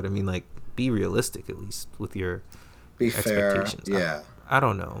not. But I mean, like, be realistic at least with your expectations. Fair. Yeah. I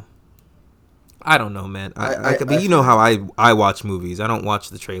don't know. I don't know, man. But you know how I watch movies. I don't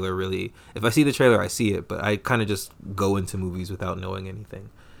watch the trailer, really. If I see the trailer, I see it. But I kind of just go into movies without knowing anything.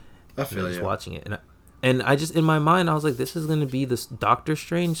 I feel just watching it. And I just, in my mind, I was like, this is going to be this Doctor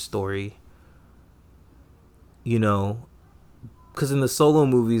Strange story. You know? Because in the solo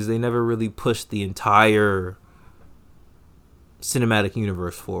movies, they never really pushed the entire cinematic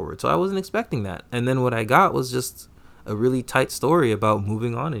universe forward. So I wasn't expecting that. And then what I got was just a really tight story about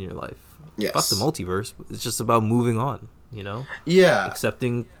moving on in your life. Yes. Fuck the multiverse. It's just about moving on, you know? Yeah.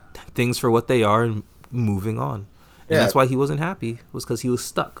 Accepting things for what they are and moving on. And that's why he wasn't happy, was because he was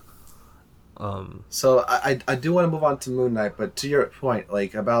stuck. So I do want to move on to Moon Knight, but to your point,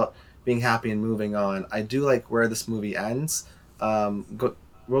 like, about being happy and moving on, I do like where this movie ends.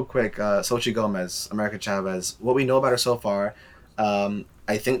 Real quick, Xochitl Gomez, America Chavez, what we know about her so far, I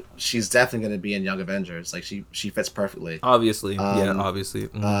I think she's definitely going to be in Young Avengers. Like she fits perfectly. Obviously, obviously.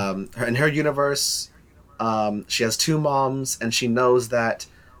 In her universe, she has two moms, and she knows that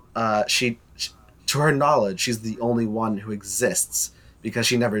she, to her knowledge, she's the only one who exists because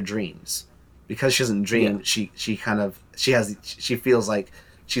she never dreams. Because she doesn't dream, she feels like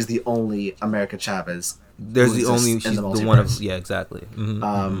she's the only America Chavez. There's the only she's the one of exactly.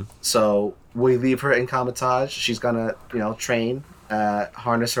 So we leave her in Comitage. She's gonna train,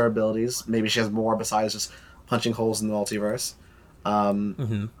 harness her abilities. Maybe she has more besides just punching holes in the multiverse.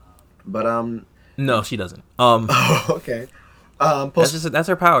 But no, she doesn't. Okay. That's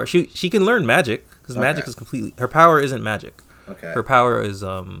her power. She can learn magic because magic is completely her power isn't magic. Okay. Her power is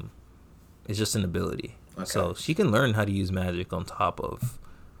just an ability. Okay. So she can learn how to use magic on top of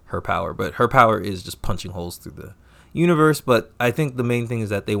her power, but her power is just punching holes through the universe. But I think the main thing is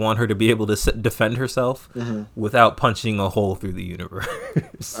that they want her to be able to defend herself without punching a hole through the universe.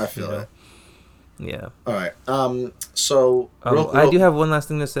 I feel it. Yeah. All right. So I do have one last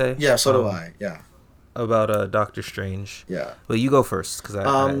thing to say. Yeah. So do I. Yeah. About Doctor Strange. Yeah. Well, you go first because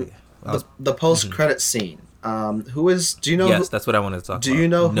the post credit scene. Who is? Do you know? Yes, that's what I wanted to talk about. Do you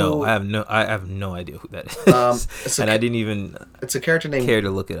know? No, I have no idea who that is. I didn't even. It's a character named. Care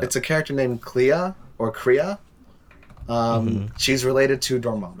to look it up. It's a character named Clea or Kriya. She's related to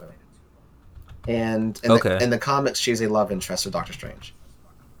Dormammu. And in the comics, she's a love interest of Doctor Strange.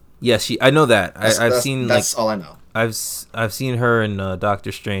 Yes, I know that. I've seen. That's all I know. I've seen her in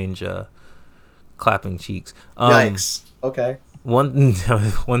Doctor Strange, clapping cheeks. Yikes. Okay. One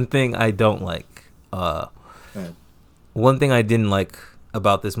thing I don't like. One thing I didn't like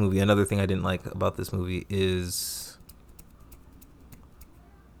about this movie, another thing I didn't like about this movie is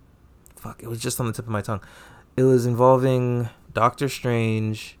it was just on the tip of my tongue. It was involving Doctor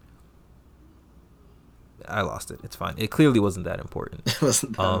Strange. I lost it. It's fine. It clearly wasn't that important. It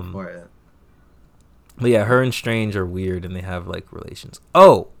wasn't that important. But yeah, her and Strange are weird and they have like relations.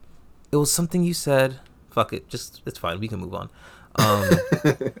 Oh, it was something you said. Fuck it. It's fine. We can move on.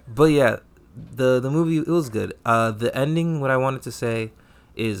 But yeah, the movie, it was good. The ending, what I wanted to say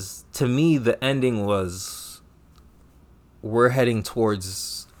is, to me, the ending was we're heading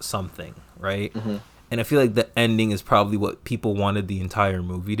towards something, right? And I feel like the ending is probably what people wanted the entire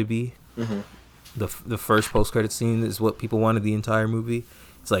movie to be. The first post-credit scene is what people wanted the entire movie.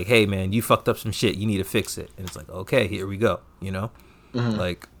 It's like, hey man, you fucked up some shit, you need to fix it. And it's like, okay, here we go,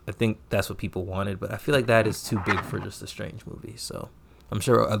 like, I think that's what people wanted, but I feel like that is too big for just a Strange movie. So I'm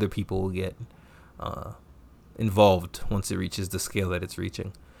sure other people will get involved once it reaches the scale that it's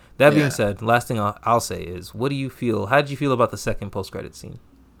reaching. That being said, last thing I'll say is, what do you feel? How did you feel about the second post-credit scene?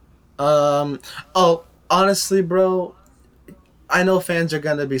 Honestly, bro, I know fans are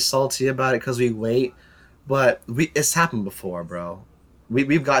gonna be salty about it because we wait, but it's happened before, bro.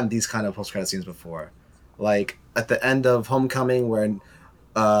 We've gotten these kind of post-credit scenes before, like at the end of Homecoming, where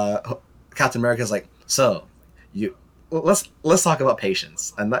Captain America's like, so let's talk about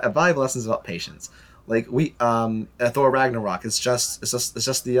patience and valuable lessons about patience. Like at Thor Ragnarok, it's just the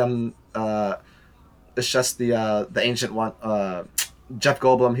ancient one, Jeff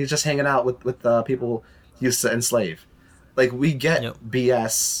Goldblum. He's just hanging out with people he used to enslave. Like, we get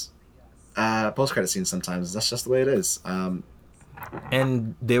BS post credit scenes sometimes. That's just the way it is.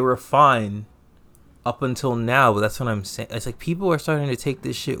 And they were fine up until now, but that's what I'm saying. It's like people are starting to take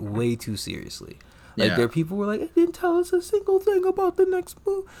this shit way too seriously. Like, there are people who were like, it didn't tell us a single thing about the next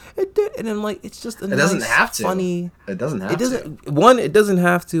move. It did. And I'm like, it's just a nice, doesn't have to. Funny. It doesn't have to. One, it doesn't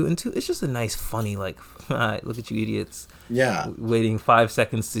have to. And two, it's just a nice, funny, like, look at you idiots. Yeah. Waiting 5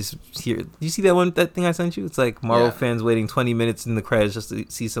 seconds to hear. You see that thing I sent you? It's like Marvel fans waiting 20 minutes in the credits just to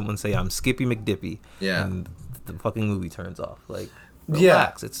see someone say, I'm Skippy McDippy. Yeah. And the fucking movie turns off. Like,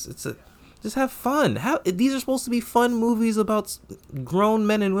 relax. Yeah. Just have fun. These are supposed to be fun movies about grown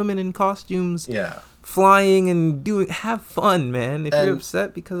men and women in costumes. Yeah. Flying and have fun, man. If you're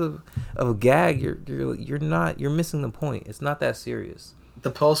upset because of a gag, you're missing the point. It's not that serious.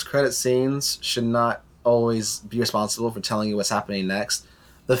 The post-credit scenes should not always be responsible for telling you what's happening next.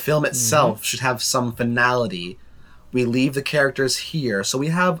 The film itself should have some finality. We leave the characters here, so we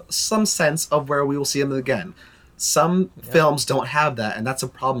have some sense of where we will see them again. Some films don't have that, and that's a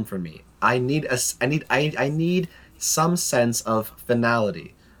problem for me. I need some sense of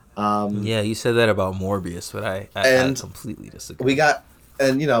finality. You said that about Morbius, but I completely disagree. We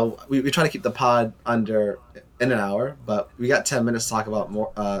try to keep the pod under in an hour, but we got 10 minutes to talk about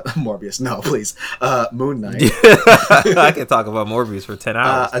Morbius. No, please. Moon Knight. I can talk about Morbius for 10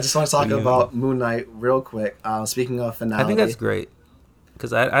 hours. I just want to talk about Moon Knight real quick. Speaking of finality. I think that's great.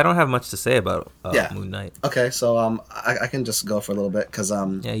 because I don't have much to say about Yeah. Moon Knight. Okay, so I can just go for a little bit because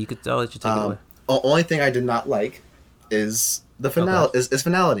Yeah, you could. I'll let you take it away. only thing I did not like is the Okay. finale is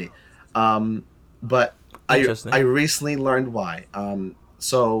finality. But I Interesting. recently learned why.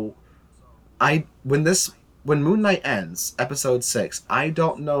 So I when Moon Knight ends, episode 6, I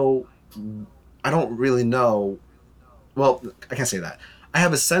don't really know. Well, I can't say that. I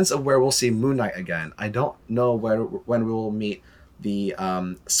have a sense of where we'll see Moon Knight again. I don't know when we will meet the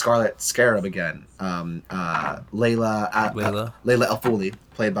Scarlet Scarab again. Layla. Layla Al Fuli,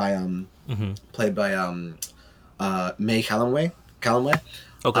 Mm-hmm. played by May Calloway.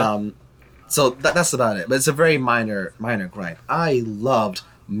 Okay. So that's about it. But it's a very minor gripe. I loved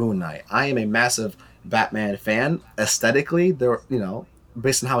Moon Knight. I am a massive Batman fan. Aesthetically,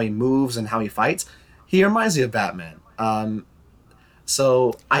 based on how he moves and how he fights, he reminds me of Batman.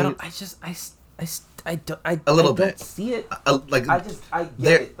 So I I don't. I just. I don't. a little I don't bit see it. like I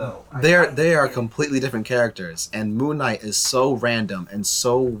get it though. they are completely different characters, and Moon Knight is so random and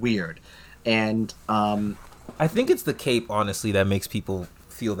so weird, and I think it's the cape, honestly, that makes people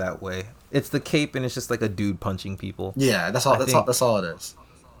feel that way. It's the cape, and it's just like a dude punching people. yeah, that's all it is.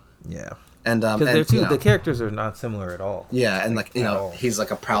 Yeah, And because they're too. The characters are not similar at all. yeah, and at all. he's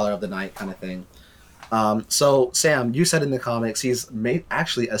like a prowler of the night kind of thing. So Sam, you said in the comics he's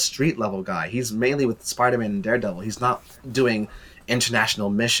actually a street level guy. He's mainly with Spider-Man and Daredevil. He's not doing international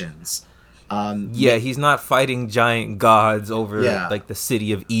missions. Yeah, he's not fighting giant gods over Yeah. like the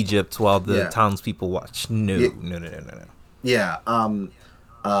city of Egypt while the Yeah. townspeople watch. No, Yeah. no. Yeah.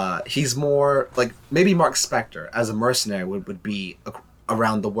 He's more like maybe Mark Spector as a mercenary would be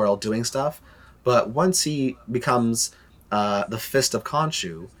around the world doing stuff, but once he becomes the Fist of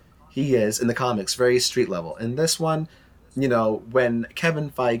Khonshu, he is in the comics very street level. In this one, when Kevin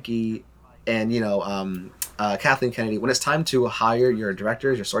Feige and Kathleen Kennedy, when it's time to hire your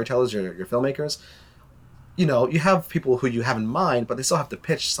directors, your storytellers, your filmmakers, you have people who you have in mind, but they still have to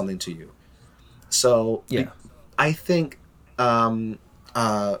pitch something to you. So Yeah. I think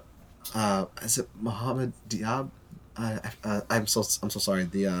is it Mohammed Diab? I'm so sorry.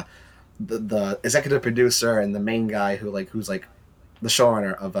 The executive producer and the main guy who's like the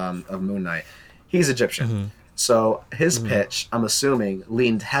showrunner of Moon Knight, he's Egyptian. Mm-hmm. So his pitch, I'm assuming,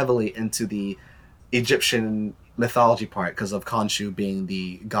 leaned heavily into the Egyptian mythology part because of Khonshu being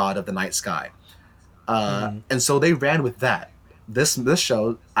the god of the night sky. And so they ran with that. This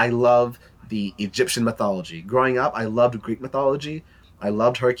show, I love the Egyptian mythology. Growing up, I loved Greek mythology. I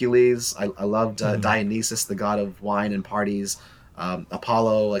loved Hercules. I loved Dionysus, the god of wine and parties.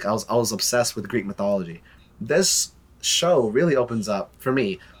 Apollo. Like I was obsessed with Greek mythology. This show really opens up for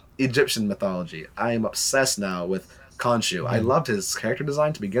me Egyptian mythology. I am obsessed now with Khonshu. I loved his character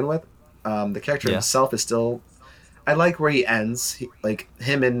design to begin with. The character himself is still. I like where he ends. Like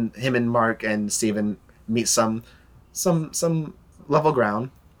him and Mark and Steven meet some level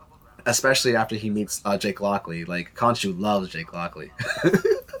ground, especially after he meets Jake Lockley. Like Khonshu loves Jake Lockley.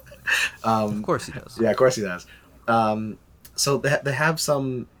 Of course he does. Yeah, of course he does. So they have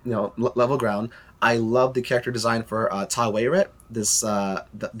some level ground. I love the character design for Taweret, this the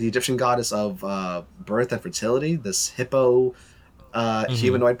Egyptian goddess of birth and fertility. This hippo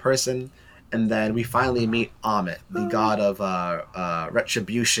humanoid person. And then we finally meet Amit, the god of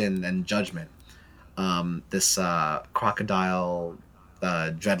retribution and judgment. This crocodile,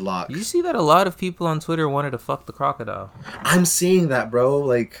 dreadlock. You see that a lot of people on Twitter wanted to fuck the crocodile. I'm seeing that, bro.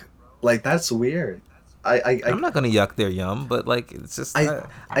 Like that's weird. I'm not gonna yuck their yum, but like it's just.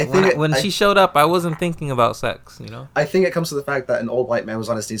 I think when she showed up, I wasn't thinking about sex. I think it comes to the fact that an old white man was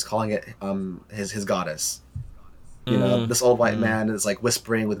on his knees calling it his goddess. This old white man is like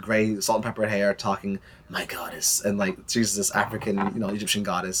whispering with gray salt and pepper hair, talking my goddess, and like she's this African, Egyptian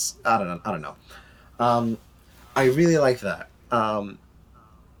goddess. I don't know. I really like that.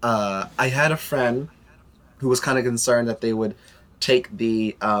 I had a friend who was kind of concerned that they would take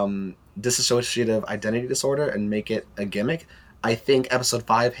the dissociative identity disorder and make it a gimmick. I think episode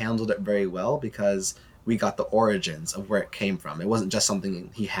 5 handled it very well because we got the origins of where it came from. It wasn't just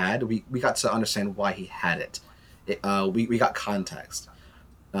something he had. We got to understand why he had it. We got context.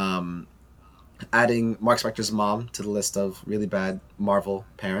 Adding Mark Spector's mom to the list of really bad Marvel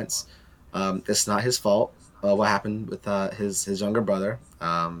parents. It's not his fault. What happened with his younger brother?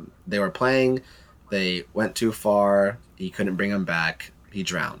 They were playing. They went too far. He couldn't bring him back. He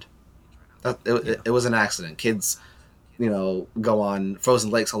drowned. It was an accident. Kids, go on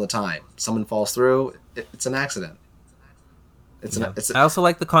frozen lakes all the time. Someone falls through. It's an accident. I also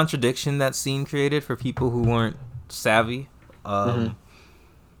like the contradiction that scene created for people who weren't savvy.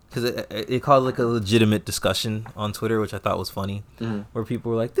 because it caused like a legitimate discussion on Twitter, which I thought was funny, where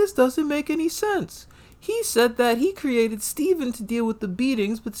people were like, "This doesn't make any sense. He said that he created Steven to deal with the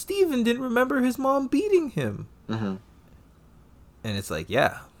beatings, but Steven didn't remember his mom beating him." And it's like,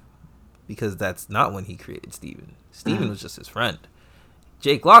 yeah, because that's not when he created Steven. Steven was just his friend.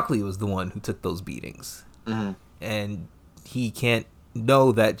 Jake Lockley was the one who took those beatings. And he can't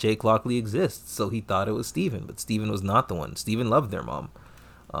know that Jake Lockley exists, so he thought it was Steven, but Steven was not the one. Steven loved their mom.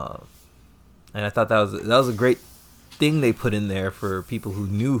 And I thought that was a great thing they put in there for people who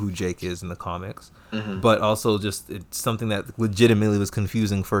knew who Jake is in the comics. But also just it's something that legitimately was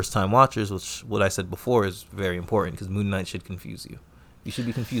confusing first-time watchers, which what I said before is very important because Moon Knight should confuse you. You should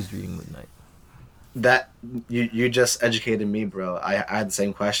be confused reading Moon Knight. That you just educated me, bro. I had the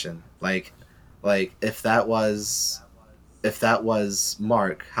same question. Like if that was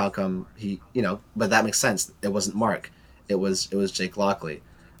Mark, how come he, but that makes sense. It wasn't Mark. It was Jake Lockley.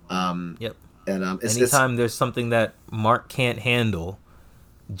 Yep. And anytime there's something that Mark can't handle,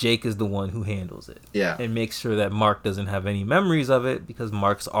 Jake is the one who handles it. Yeah. And makes sure that Mark doesn't have any memories of it because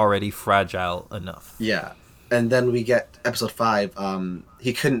Mark's already fragile enough. Yeah. And then we get episode 5.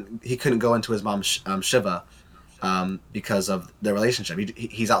 He couldn't go into his mom Shiva because of their relationship.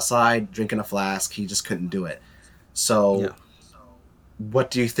 He's outside drinking a flask. He just couldn't do it. So,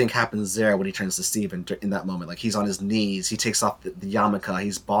 what do you think happens there when he turns to Steven in that moment? Like he's on his knees. He takes off the yarmulke.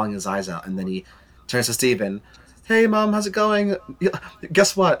 He's bawling his eyes out, and then he turns to Steven. Hey, Mom, how's it going?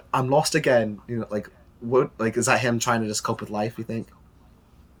 Guess what? I'm lost again. What? Like, is that him trying to just cope with life? You think?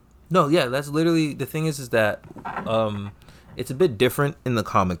 No, yeah, that's literally the thing. Is that it's a bit different in the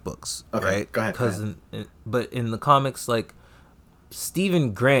comic books, right? Go ahead. But in the comics, like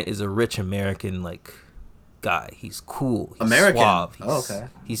Stephen Grant is a rich American guy. He's cool. He's American. Suave.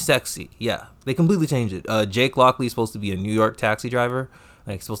 He's sexy. Yeah, they completely changed it. Jake Lockley is supposed to be a New York taxi driver.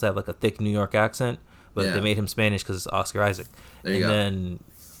 Like he's supposed to have a thick New York accent, but they made him Spanish because it's Oscar Isaac. There you go. Then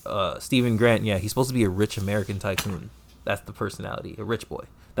Stephen Grant, he's supposed to be a rich American tycoon. That's the personality, a rich boy.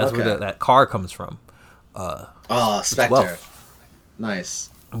 That's where that car comes from. Spectre. Nice.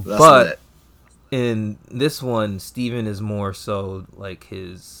 But in this one, Steven is more so like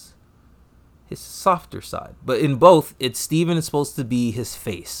his softer side. But in both, Steven is supposed to be his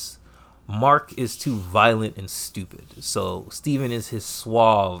face. Mark is too violent and stupid. So Steven is his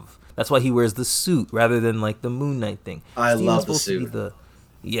suave. That's why he wears the suit rather than the Moon Knight thing. I love the suit.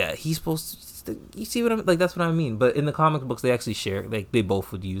 He's supposed to. You see what I'm like? That's what I mean. But in the comic books, they actually share. They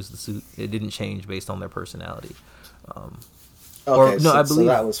both would use the suit. It didn't change based on their personality. I believe so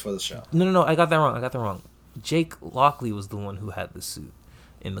that was for the show. No. I got that wrong. Jake Lockley was the one who had the suit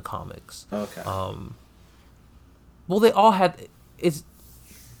in the comics. Okay. Well, they all had. It's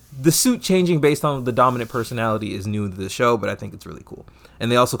the suit changing based on the dominant personality is new to the show, but I think it's really cool.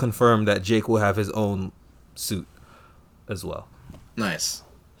 And they also confirmed that Jake will have his own suit as well. Nice.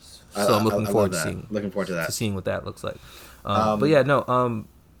 So I'm looking forward to seeing what that looks like. But yeah, no.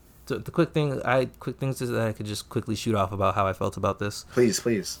 The quick things that I could just quickly shoot off about how I felt about this.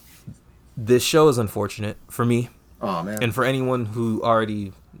 Please. This show is unfortunate for me. Oh man. And for anyone who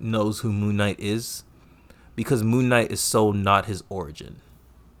already knows who Moon Knight is, because Moon Knight is so not his origin.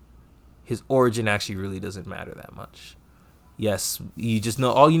 His origin actually really doesn't matter that much. Yes, you just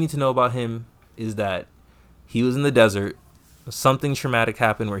know all you need to know about him is that he was in the desert. Something traumatic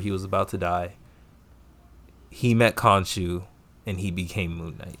happened where he was about to die. He met Khonshu, and he became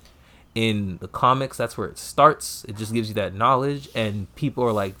Moon Knight. In the comics, that's where it starts. It just gives you that knowledge, and people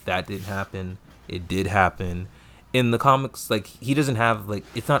are like, that didn't happen. It did happen. In the comics, he doesn't have,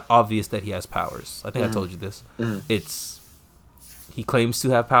 it's not obvious that he has powers. I think I told you this. He claims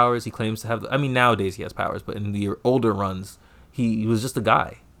to have powers. He claims to have, nowadays he has powers, but in the older runs, he was just a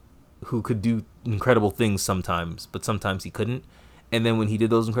guy who could do incredible things sometimes, but sometimes he couldn't. And then when he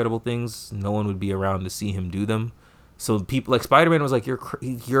did those incredible things, no one would be around to see him do them. So people Spider-Man was like,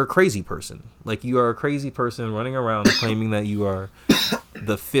 you're a crazy person. You are a crazy person running around claiming that you are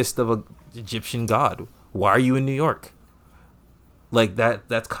the fist of a Egyptian god. Why are you in New York?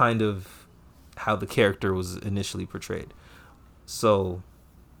 That's kind of how the character was initially portrayed. So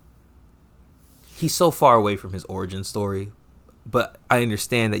he's so far away from his origin story. But I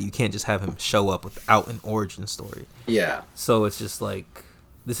understand that you can't just have him show up without an origin story. Yeah. So it's just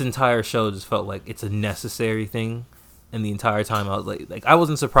this entire show just felt like it's a necessary thing, and the entire time I was like I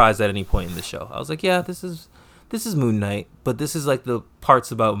wasn't surprised at any point in the show. I was like, yeah, this is Moon Knight, but this is the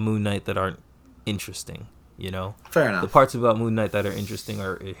parts about Moon Knight that aren't interesting. Fair enough. The parts about Moon Knight that are interesting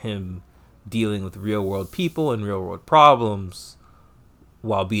are him dealing with real world people and real world problems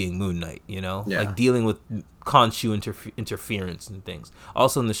while being Moon Knight. Dealing with Khonshu interference and things.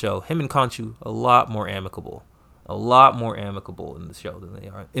 Also in the show, him and Khonshu a lot more amicable in the show than they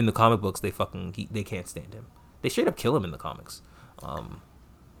are in the comic books. They can't stand him. They straight up kill him in the comics.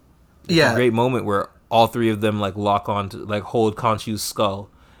 It's a great moment where all three of them like lock on to like hold Khonshu's skull,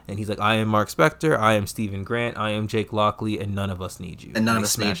 and he's like, "I am Mark Spector, I am Stephen Grant, I am Jake Lockley, and none of us need you." And none of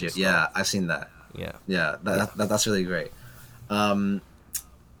us need you. Yeah, I've seen that. Yeah. That's really great.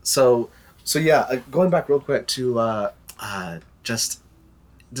 So yeah, going back real quick to just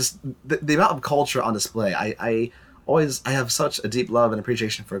the amount of culture on display. I have such a deep love and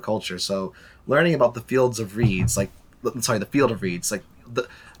appreciation for culture. So learning about the field of reeds, like that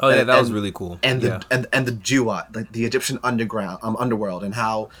was really cool. And the duat, like the Egyptian underworld, and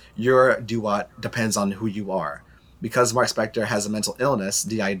how your duat depends on who you are. Because Mark Spector has a mental illness,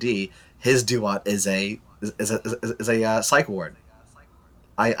 DID, his duat is a psych ward.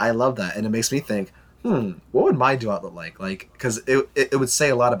 I love that, and it makes me think, what would my duat look like? Like, because it would say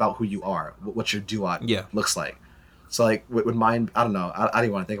a lot about who you are, what your duat looks like. So like, would mine? I don't know. I don't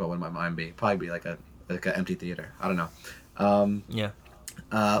even want to think about what my mine be. Probably be like an empty theater. I don't know.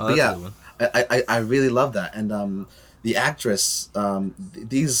 But yeah, I really love that, and the actress,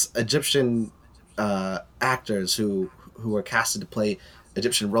 these Egyptian actors who were casted to play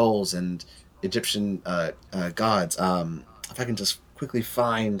Egyptian roles and Egyptian gods. If I can just quickly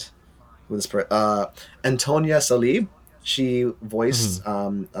find who this Antonia Salib, she voiced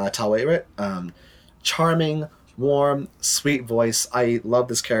Taweret. Charming, warm, sweet voice. I love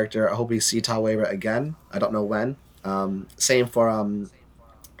this character. I hope we see Taweret again. I don't know when. Same for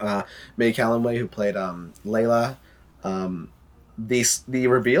May Calloway, who played Layla. The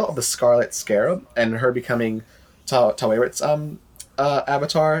reveal of the Scarlet Scarab and her becoming Taweret's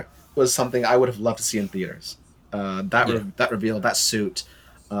avatar was something I would have loved to see in theaters. That reveal, that suit.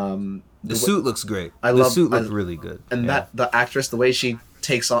 The suit looks great. The suit looked really good. And that the actress, the way she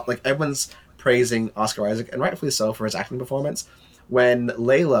takes on, like, everyone's praising Oscar Isaac, and rightfully so, for his acting performance. When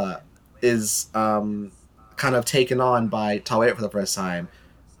Layla is kind of taken on by Taweret for the first time,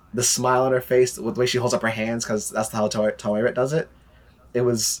 the smile on her face, with the way she holds up her hands, because that's how Taweret does it. It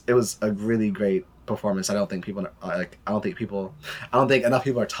was a really great performance. I don't think enough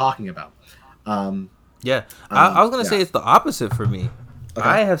people are talking about. I was gonna say it's the opposite for me. Okay.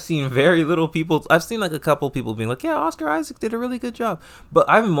 I have seen very little people. I've seen like a couple people being like, "Yeah, Oscar Isaac did a really good job," but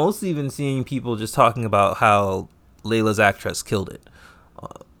I've mostly been seeing people just talking about how Layla's actress killed it.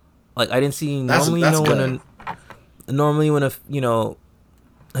 Like, I didn't see normally when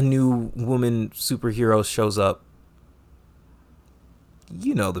a new woman superhero shows up,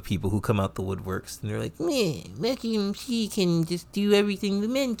 the people who come out the woodworks, and they're like, "Man, she can just do everything the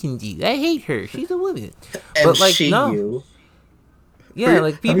men can do. I hate her. She's a woman." But like, no. Yeah,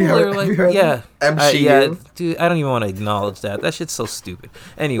 like, people are like, dude, I don't even want to acknowledge that. That shit's so stupid.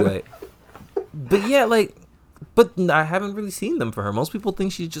 Anyway, but yeah, like, but I haven't really seen them for her. Most people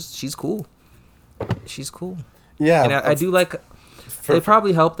think she's cool. She's cool. Yeah, and I do like. It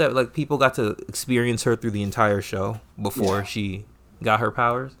probably helped that like people got to experience her through the entire show before she got her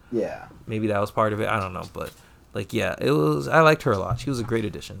powers. Yeah, maybe that was part of it. I don't know, but like, yeah, it was. I liked her a lot. She was a great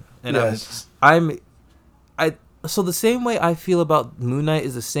addition, and so the same way I feel about Moon Knight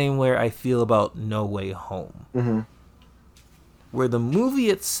is the same way I feel about No Way Home. Mm-hmm. Where the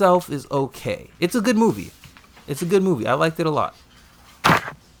movie itself is okay. It's a good movie. I liked it a lot.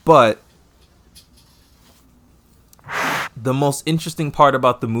 But the most interesting part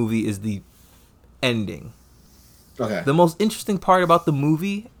about the movie is the ending. Okay. The most interesting part about the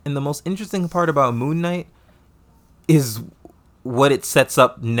movie and the most interesting part about Moon Knight is what it sets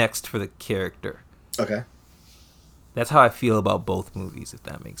up next for the character. Okay. That's how I feel about both movies, if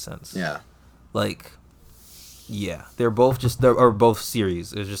that makes sense. Yeah. Like, yeah, they're both both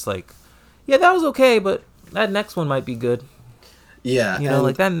series. It's just like, yeah, that was okay, but that next one might be good. Yeah.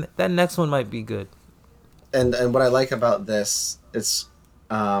 Like that next one might be good. And what I like about this is,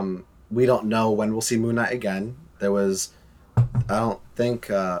 we don't know when we'll see Moon Knight again. There was, I don't think,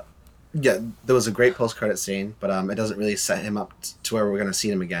 there was a great post-credit scene, but it doesn't really set him up to where we're going to see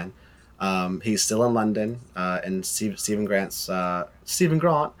him again. He's still in London, in Stephen Grant's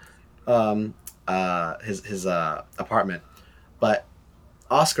his apartment. But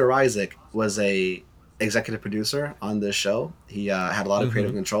Oscar Isaac was a executive producer on this show. He had a lot of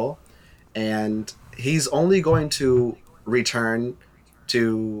creative control, and he's only going to return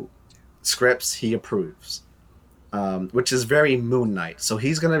to scripts he approves, which is very Moon Knight. So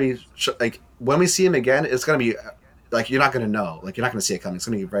he's gonna be like, when we see him again, it's gonna be like, you're not gonna know, like, you're not gonna see it coming. It's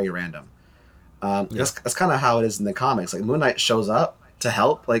gonna be very random. That's kind of how it is in the comics. Like, Moon Knight shows up, to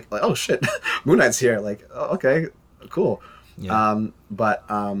help. Like oh shit, Moon Knight's here. Like oh, okay, cool. Yeah.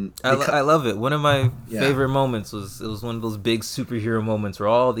 I love it. One of my favorite moments was, it was one of those big superhero moments where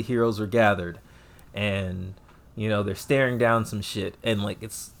all the heroes were gathered, and they're staring down some shit, and like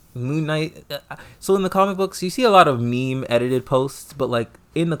it's Moon Knight. So in the comic books, you see a lot of meme edited posts, but like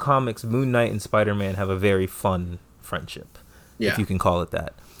in the comics, Moon Knight and Spider-Man have a very fun friendship, if you can call it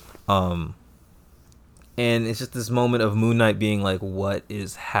that. And it's just this moment of Moon Knight being like, "What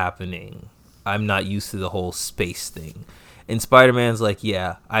is happening? I'm not used to the whole space thing." And Spider-Man's like,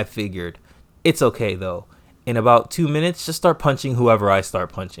 "Yeah, I figured. It's okay though. In about 2 minutes, just start punching whoever I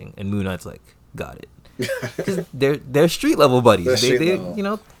start punching." And Moon Knight's like, "Got it." Because they're street level buddies. They're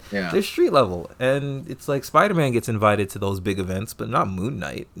street level, and it's like Spider-Man gets invited to those big events, but not Moon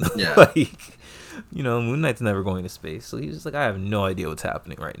Knight. Yeah. Moon Knight's never going to space, so he's just like, I have no idea what's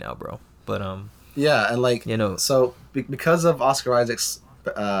happening right now, bro. But yeah, and like so because of Oscar Isaac's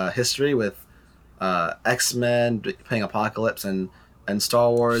history with X-Men playing Apocalypse and Star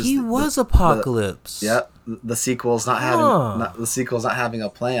Wars, he was Apocalypse. The sequels not having a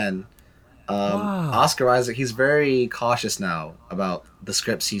plan. Wow. Oscar Isaac, he's very cautious now about the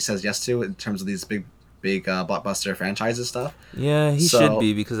scripts he says yes to in terms of these big blockbuster franchises stuff. Yeah, he should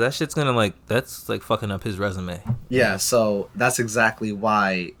be, because that shit's gonna that's fucking up his resume. Yeah, so that's exactly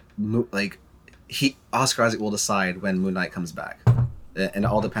why Oscar Isaac will decide when Moon Knight comes back, and it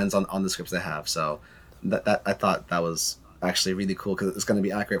all depends on the scripts they have. So that I thought that was actually really cool, because it's going to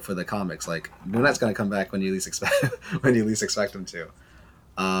be accurate for the comics. Like Moon Knight's going to come back when you least expect him to.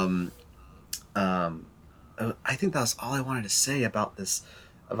 I think that's all I wanted to say about this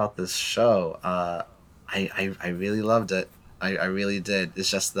show. I really loved it. I really did. It's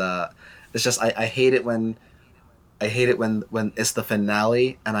just I hate it when it's the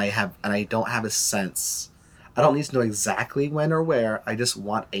finale and I don't have a sense. I don't need to know exactly when or where. I just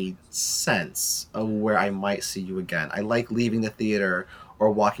want a sense of where I might see you again. I like leaving the theater or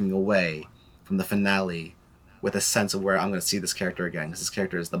walking away from the finale with a sense of where I'm going to see this character again, because this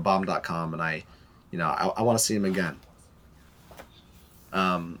character is the bomb.com, and I want to see him again.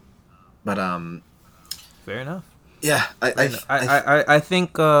 Fair enough. Yeah, I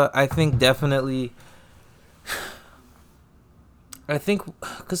think definitely. I think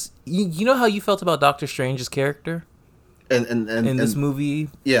because you know how you felt about Doctor Strange's character, and in this movie,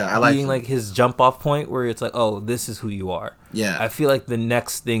 I like being like his jump off point where it's like, oh, this is who you are. Yeah, I feel like the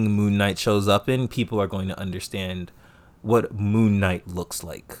next thing Moon Knight shows up in, people are going to understand what Moon Knight looks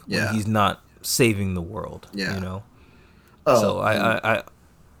like when he's not saving the world. Yeah, So I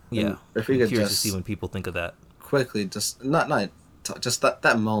if we could curious just to see when people think of that. Quickly, just just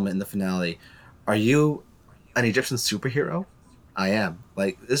that moment in the finale. Are you an Egyptian superhero? I am.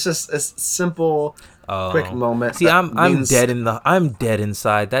 Like it's just a simple, quick moment. See, I'm dead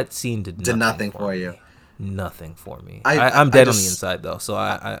inside. That scene did nothing for you. Nothing for me. I'm dead on the inside though, so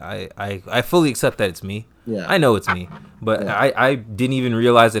I fully accept that it's me. Yeah, I know it's me, but I didn't even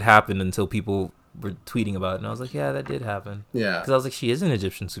realize it happened until people were tweeting about it, and I was like, yeah, that did happen. Yeah, because I was like, she is an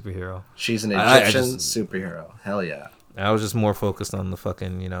Egyptian superhero. She's an Egyptian superhero. Hell yeah. I was just more focused on the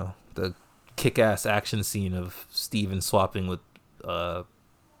fucking the kick-ass action scene of Steven swapping with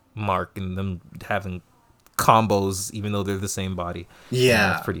Mark and them having combos even though they're the same body.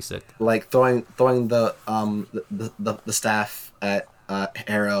 Yeah, that's pretty sick. Like throwing the staff at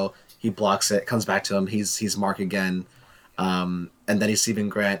Arrow, he blocks it, comes back to him, he's Mark again, and then he's Stephen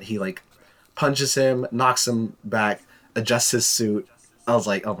Grant. He like punches him, knocks him back, adjusts his suit. I was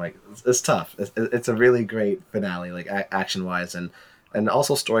like, oh my, it's tough. It's a really great finale, like action wise and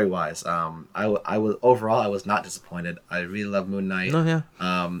also story wise. I was not disappointed. I really love Moon Knight. Oh yeah.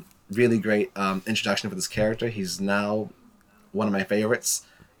 Really great introduction for this character. He's now one of my favorites.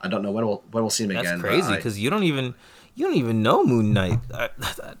 I don't know when we'll see him again. That's crazy, because you don't even know Moon Knight.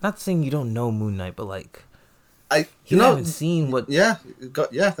 Not saying you don't know Moon Knight, but like you haven't seen what. Yeah,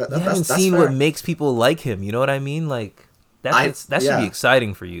 that's seen fair. What makes people like him. You know what I mean? Like that should be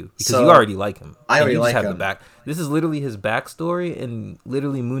exciting for you, because so, you already like him. I already like him. This is literally his backstory, and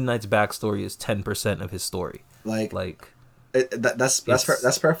literally Moon Knight's backstory is 10% of his story.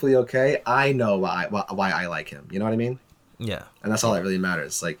 That's perfectly okay. I know why I like him. You know what I mean? Yeah. And that's all that really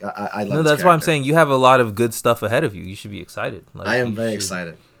matters. Like I love. No, that's why I'm saying you have a lot of good stuff ahead of you. You should be excited. Like, I am very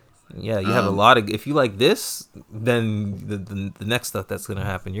excited. Yeah, you have a lot of. If you like this, then the next stuff that's gonna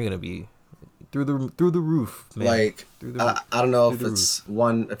happen, you're gonna be through the roof, man. Like I don't know if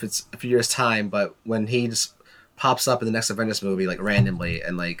it's a few years time, but when he just pops up in the next Avengers movie like randomly,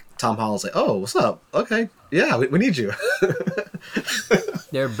 and like Tom Holland's like, oh, what's up? Okay, yeah, we need you.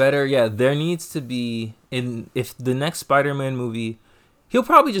 They're better. Yeah, there needs to be if the next Spider-Man movie He'll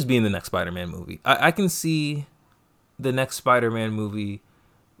probably just be in the next Spider-Man movie. I can see the next Spider-Man movie.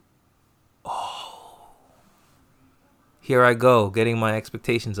 Oh, here I go, getting my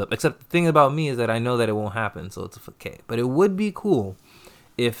expectations up. Except the thing about me is that I know that it won't happen, so it's okay. But it would be cool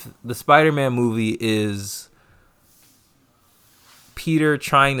if the Spider-Man movie is Peter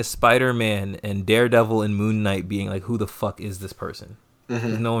trying to Spider-Man and Daredevil and Moon Knight being like, who the fuck is this person?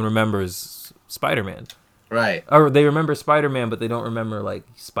 Because no one remembers Spider-Man. Right. Or they remember Spider-Man, but they don't remember, like,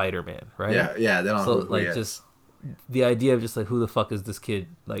 Spider-Man, right? Yeah, they don't so, know who like, he is. just the idea of just, like, who the fuck is this kid,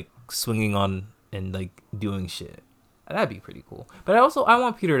 like, swinging on and, like, doing shit. That'd be pretty cool. But I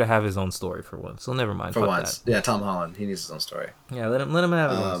want Peter to have his own story for once, so never mind. For fuck once. that. Yeah, Tom Holland. He needs his own story. Yeah, let him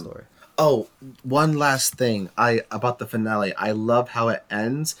have his own story. Oh, one last thing about the finale. I love how it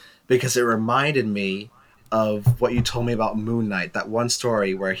ends because it reminded me of what you told me about Moon Knight, that one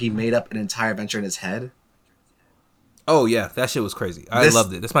story where he made up an entire adventure in his head. Oh, yeah, that shit was crazy. I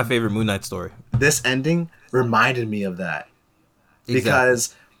loved it. That's my favorite Moon Knight story. This ending reminded me of that. Exactly.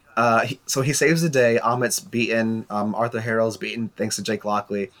 Because he saves the day. Amit's beaten. Arthur Harrow's beaten thanks to Jake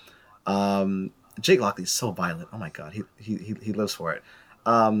Lockley. Jake Lockley's so violent. Oh my god, he lives for it.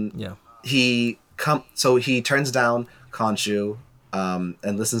 Yeah. So he turns down Khonshu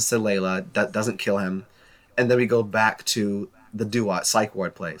and listens to Layla. That doesn't kill him. And then we go back to the Duat psych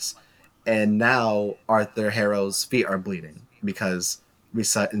ward place. And now Arthur Harrow's feet are bleeding because we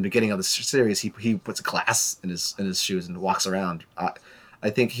saw in the beginning of the series he puts a glass in his shoes and walks around. I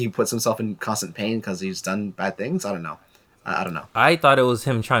think he puts himself in constant pain because he's done bad things. I don't know. I thought it was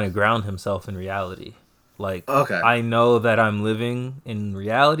him trying to ground himself in reality. Like, okay. I know that I'm living in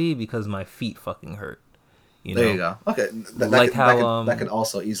reality because my feet fucking hurt. There you go. Okay. That could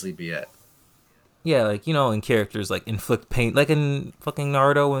also easily be it. Yeah, like, you know, in characters like inflict pain, like in fucking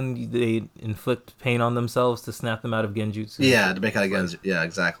Naruto when they inflict pain on themselves to snap them out of genjutsu. Yeah, to make out of genjutsu. Yeah,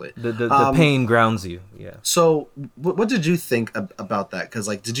 exactly. The pain grounds you. Yeah. So, what did you think about that? Because,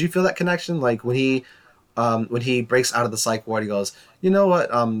 like, did you feel that connection? Like, when he breaks out of the psych ward, he goes, you know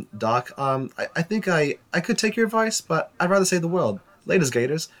what, Doc, I think I could take your advice, but I'd rather save the world. Latest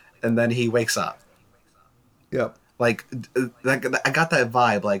Gators. And then he wakes up. Yep. Like, I got that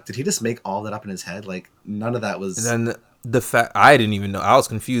vibe. Like, did he just make all that up in his head? Like, none of that was... And then the fact... I didn't even know. I was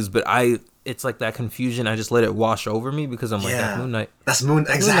confused, but it's like that confusion. I just let it wash over me because I'm like, that's Moon Knight. That's Moon...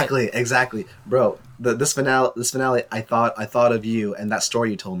 Exactly. Bro, this finale, I thought of you and that story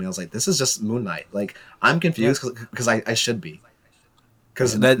you told me. I was like, this is just Moon Knight. Like, I'm confused because I should be.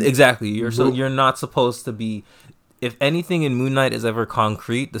 Exactly. You're not supposed to be... If anything in Moon Knight is ever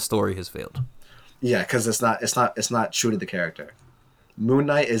concrete, the story has failed. Yeah, because it's not true to the character. Moon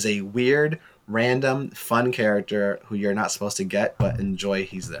Knight is a weird, random, fun character who you're not supposed to get, but enjoy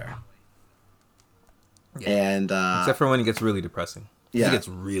he's there. Yeah. And except for when it gets really depressing. Yeah, it gets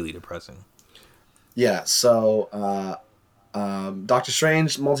really depressing. Yeah. So, Doctor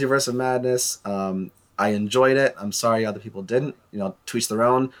Strange, Multiverse of Madness. I enjoyed it. I'm sorry other people didn't. You know, to each their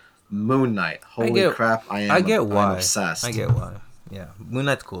own. Moon Knight. Holy crap! I get why. I'm obsessed. I get why. Yeah, Moon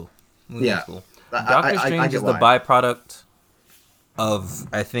Knight's cool. Moon Knight's cool. Doctor Strange is the byproduct of,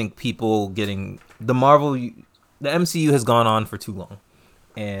 I think, people getting the MCU has gone on for too long,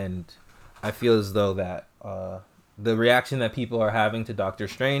 and I feel as though that the reaction that people are having to Doctor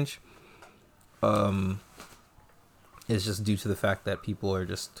Strange is just due to the fact that people are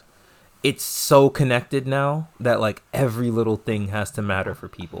just, it's so connected now that like every little thing has to matter for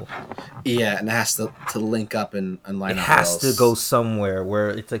people. Yeah, and it has to link up and line up. It has to go somewhere where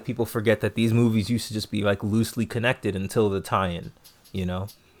it's like people forget that these movies used to just be like loosely connected until the tie-in, you know?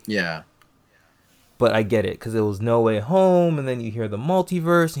 Yeah. But I get it, because it was No Way Home, and then you hear the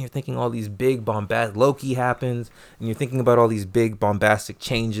multiverse, and you're thinking all these big bombastic... Loki happens, and you're thinking about all these big bombastic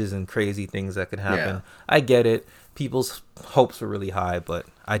changes and crazy things that could happen. Yeah. I get it. People's hopes were really high, but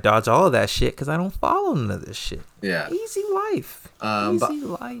I dodge all of that shit because I don't follow none of this shit. Yeah. Easy life. Easy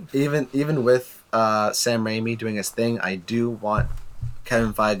life. Even with Sam Raimi doing his thing, I do want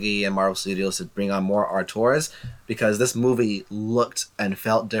Kevin Feige and Marvel Studios to bring on more auteurs, because this movie looked and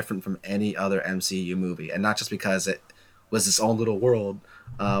felt different from any other MCU movie, and not just because it was its own little world,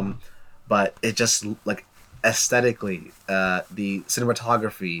 but it just, like, aesthetically, the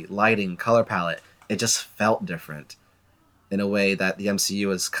cinematography, lighting, color palette, it just felt different in a way that the MCU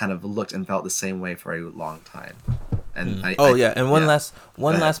has kind of looked and felt the same way for a long time. And one last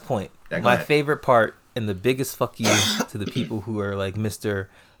point. Yeah, my favorite part, and the biggest fuck you to the people who are like, Mr.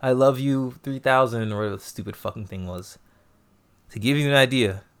 I love you 3000 or whatever the stupid fucking thing was. To give you an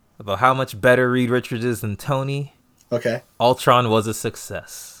idea about how much better Reed Richards is than Tony. Okay. Ultron was a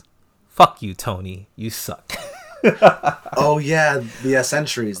success. Fuck you, Tony. You suck. Oh yeah, the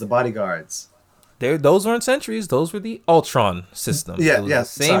sentries, the bodyguards. Those weren't sentries. Those were the Ultron system. Yeah, It was yeah. the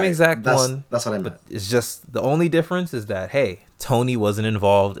same Sorry. exact one. That's what I meant. But it's just the only difference is that hey, Tony wasn't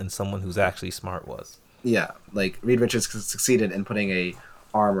involved, and someone who's actually smart was. Yeah, like Reed Richards succeeded in putting a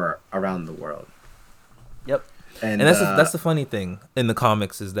armor around the world. Yep. And that's the funny thing in the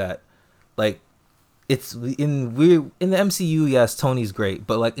comics is that, like, it's in the MCU. Yes, Tony's great,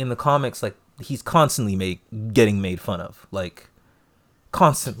 but like in the comics, like he's constantly getting made fun of, like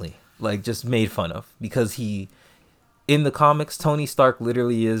constantly, like just made fun of because in the comics, Tony Stark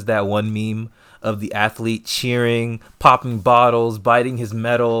literally is that one meme of the athlete cheering, popping bottles, biting his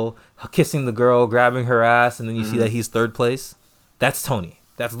metal, kissing the girl, grabbing her ass, and then you see that he's third place. That's Tony.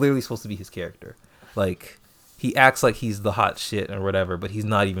 That's literally supposed to be his character. Like, he acts like he's the hot shit or whatever, but he's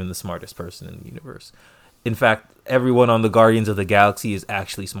not even the smartest person in the universe. In fact, everyone on the Guardians of the Galaxy is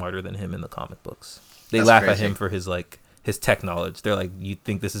actually smarter than him in the comic books. They laugh at him for his tech knowledge. They're like, you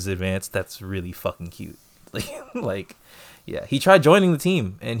think this is advanced? That's really fucking cute. Like, yeah, he tried joining the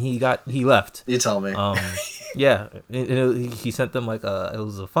team and he left. You tell me. Yeah, he sent them like it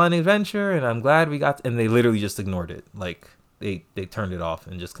was a fun adventure, and I'm glad we got. And they literally just ignored it. Like they turned it off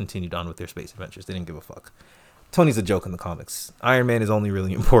and just continued on with their space adventures. They didn't give a fuck. Tony's a joke in the comics. Iron Man is only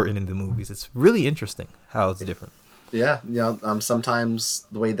really important in the movies. It's really interesting how it's different. Yeah, sometimes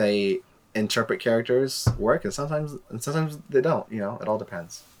the way they interpret characters work, and sometimes they don't. It all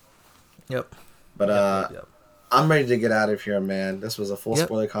depends. Yep. But Yep. I'm ready to get out of here, man. This was a full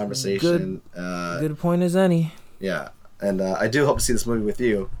spoiler conversation. Good point as any. Yeah, and I do hope to see this movie with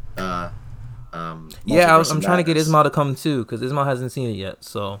you. Yeah, I'm trying to get Ismail to come too because Ismail hasn't seen it yet.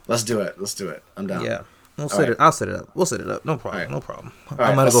 So let's do it. I'm down. Yeah, I'll set it up. We'll set it up. No problem. Right. No problem. Right,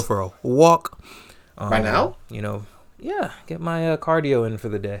 I'm gonna go for a walk. Right now? Yeah, get my cardio in for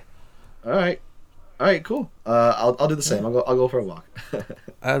the day. All right, cool. I'll do the same. I'll go for a walk.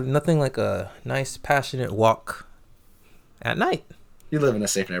 Nothing like a nice, passionate walk at night. You live in a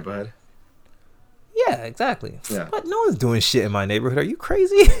safe neighborhood. Yeah, exactly. Yeah. But no one's doing shit in my neighborhood. Are you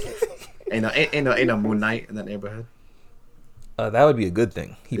crazy? ain't no Moon Knight in that neighborhood. That would be a good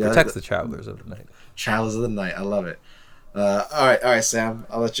thing. He protects the travelers of the night. Travelers of the night. I love it. All right, Sam.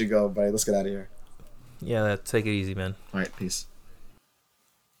 I'll let you go, buddy. Let's get out of here. Yeah, take it easy, man. All right, peace.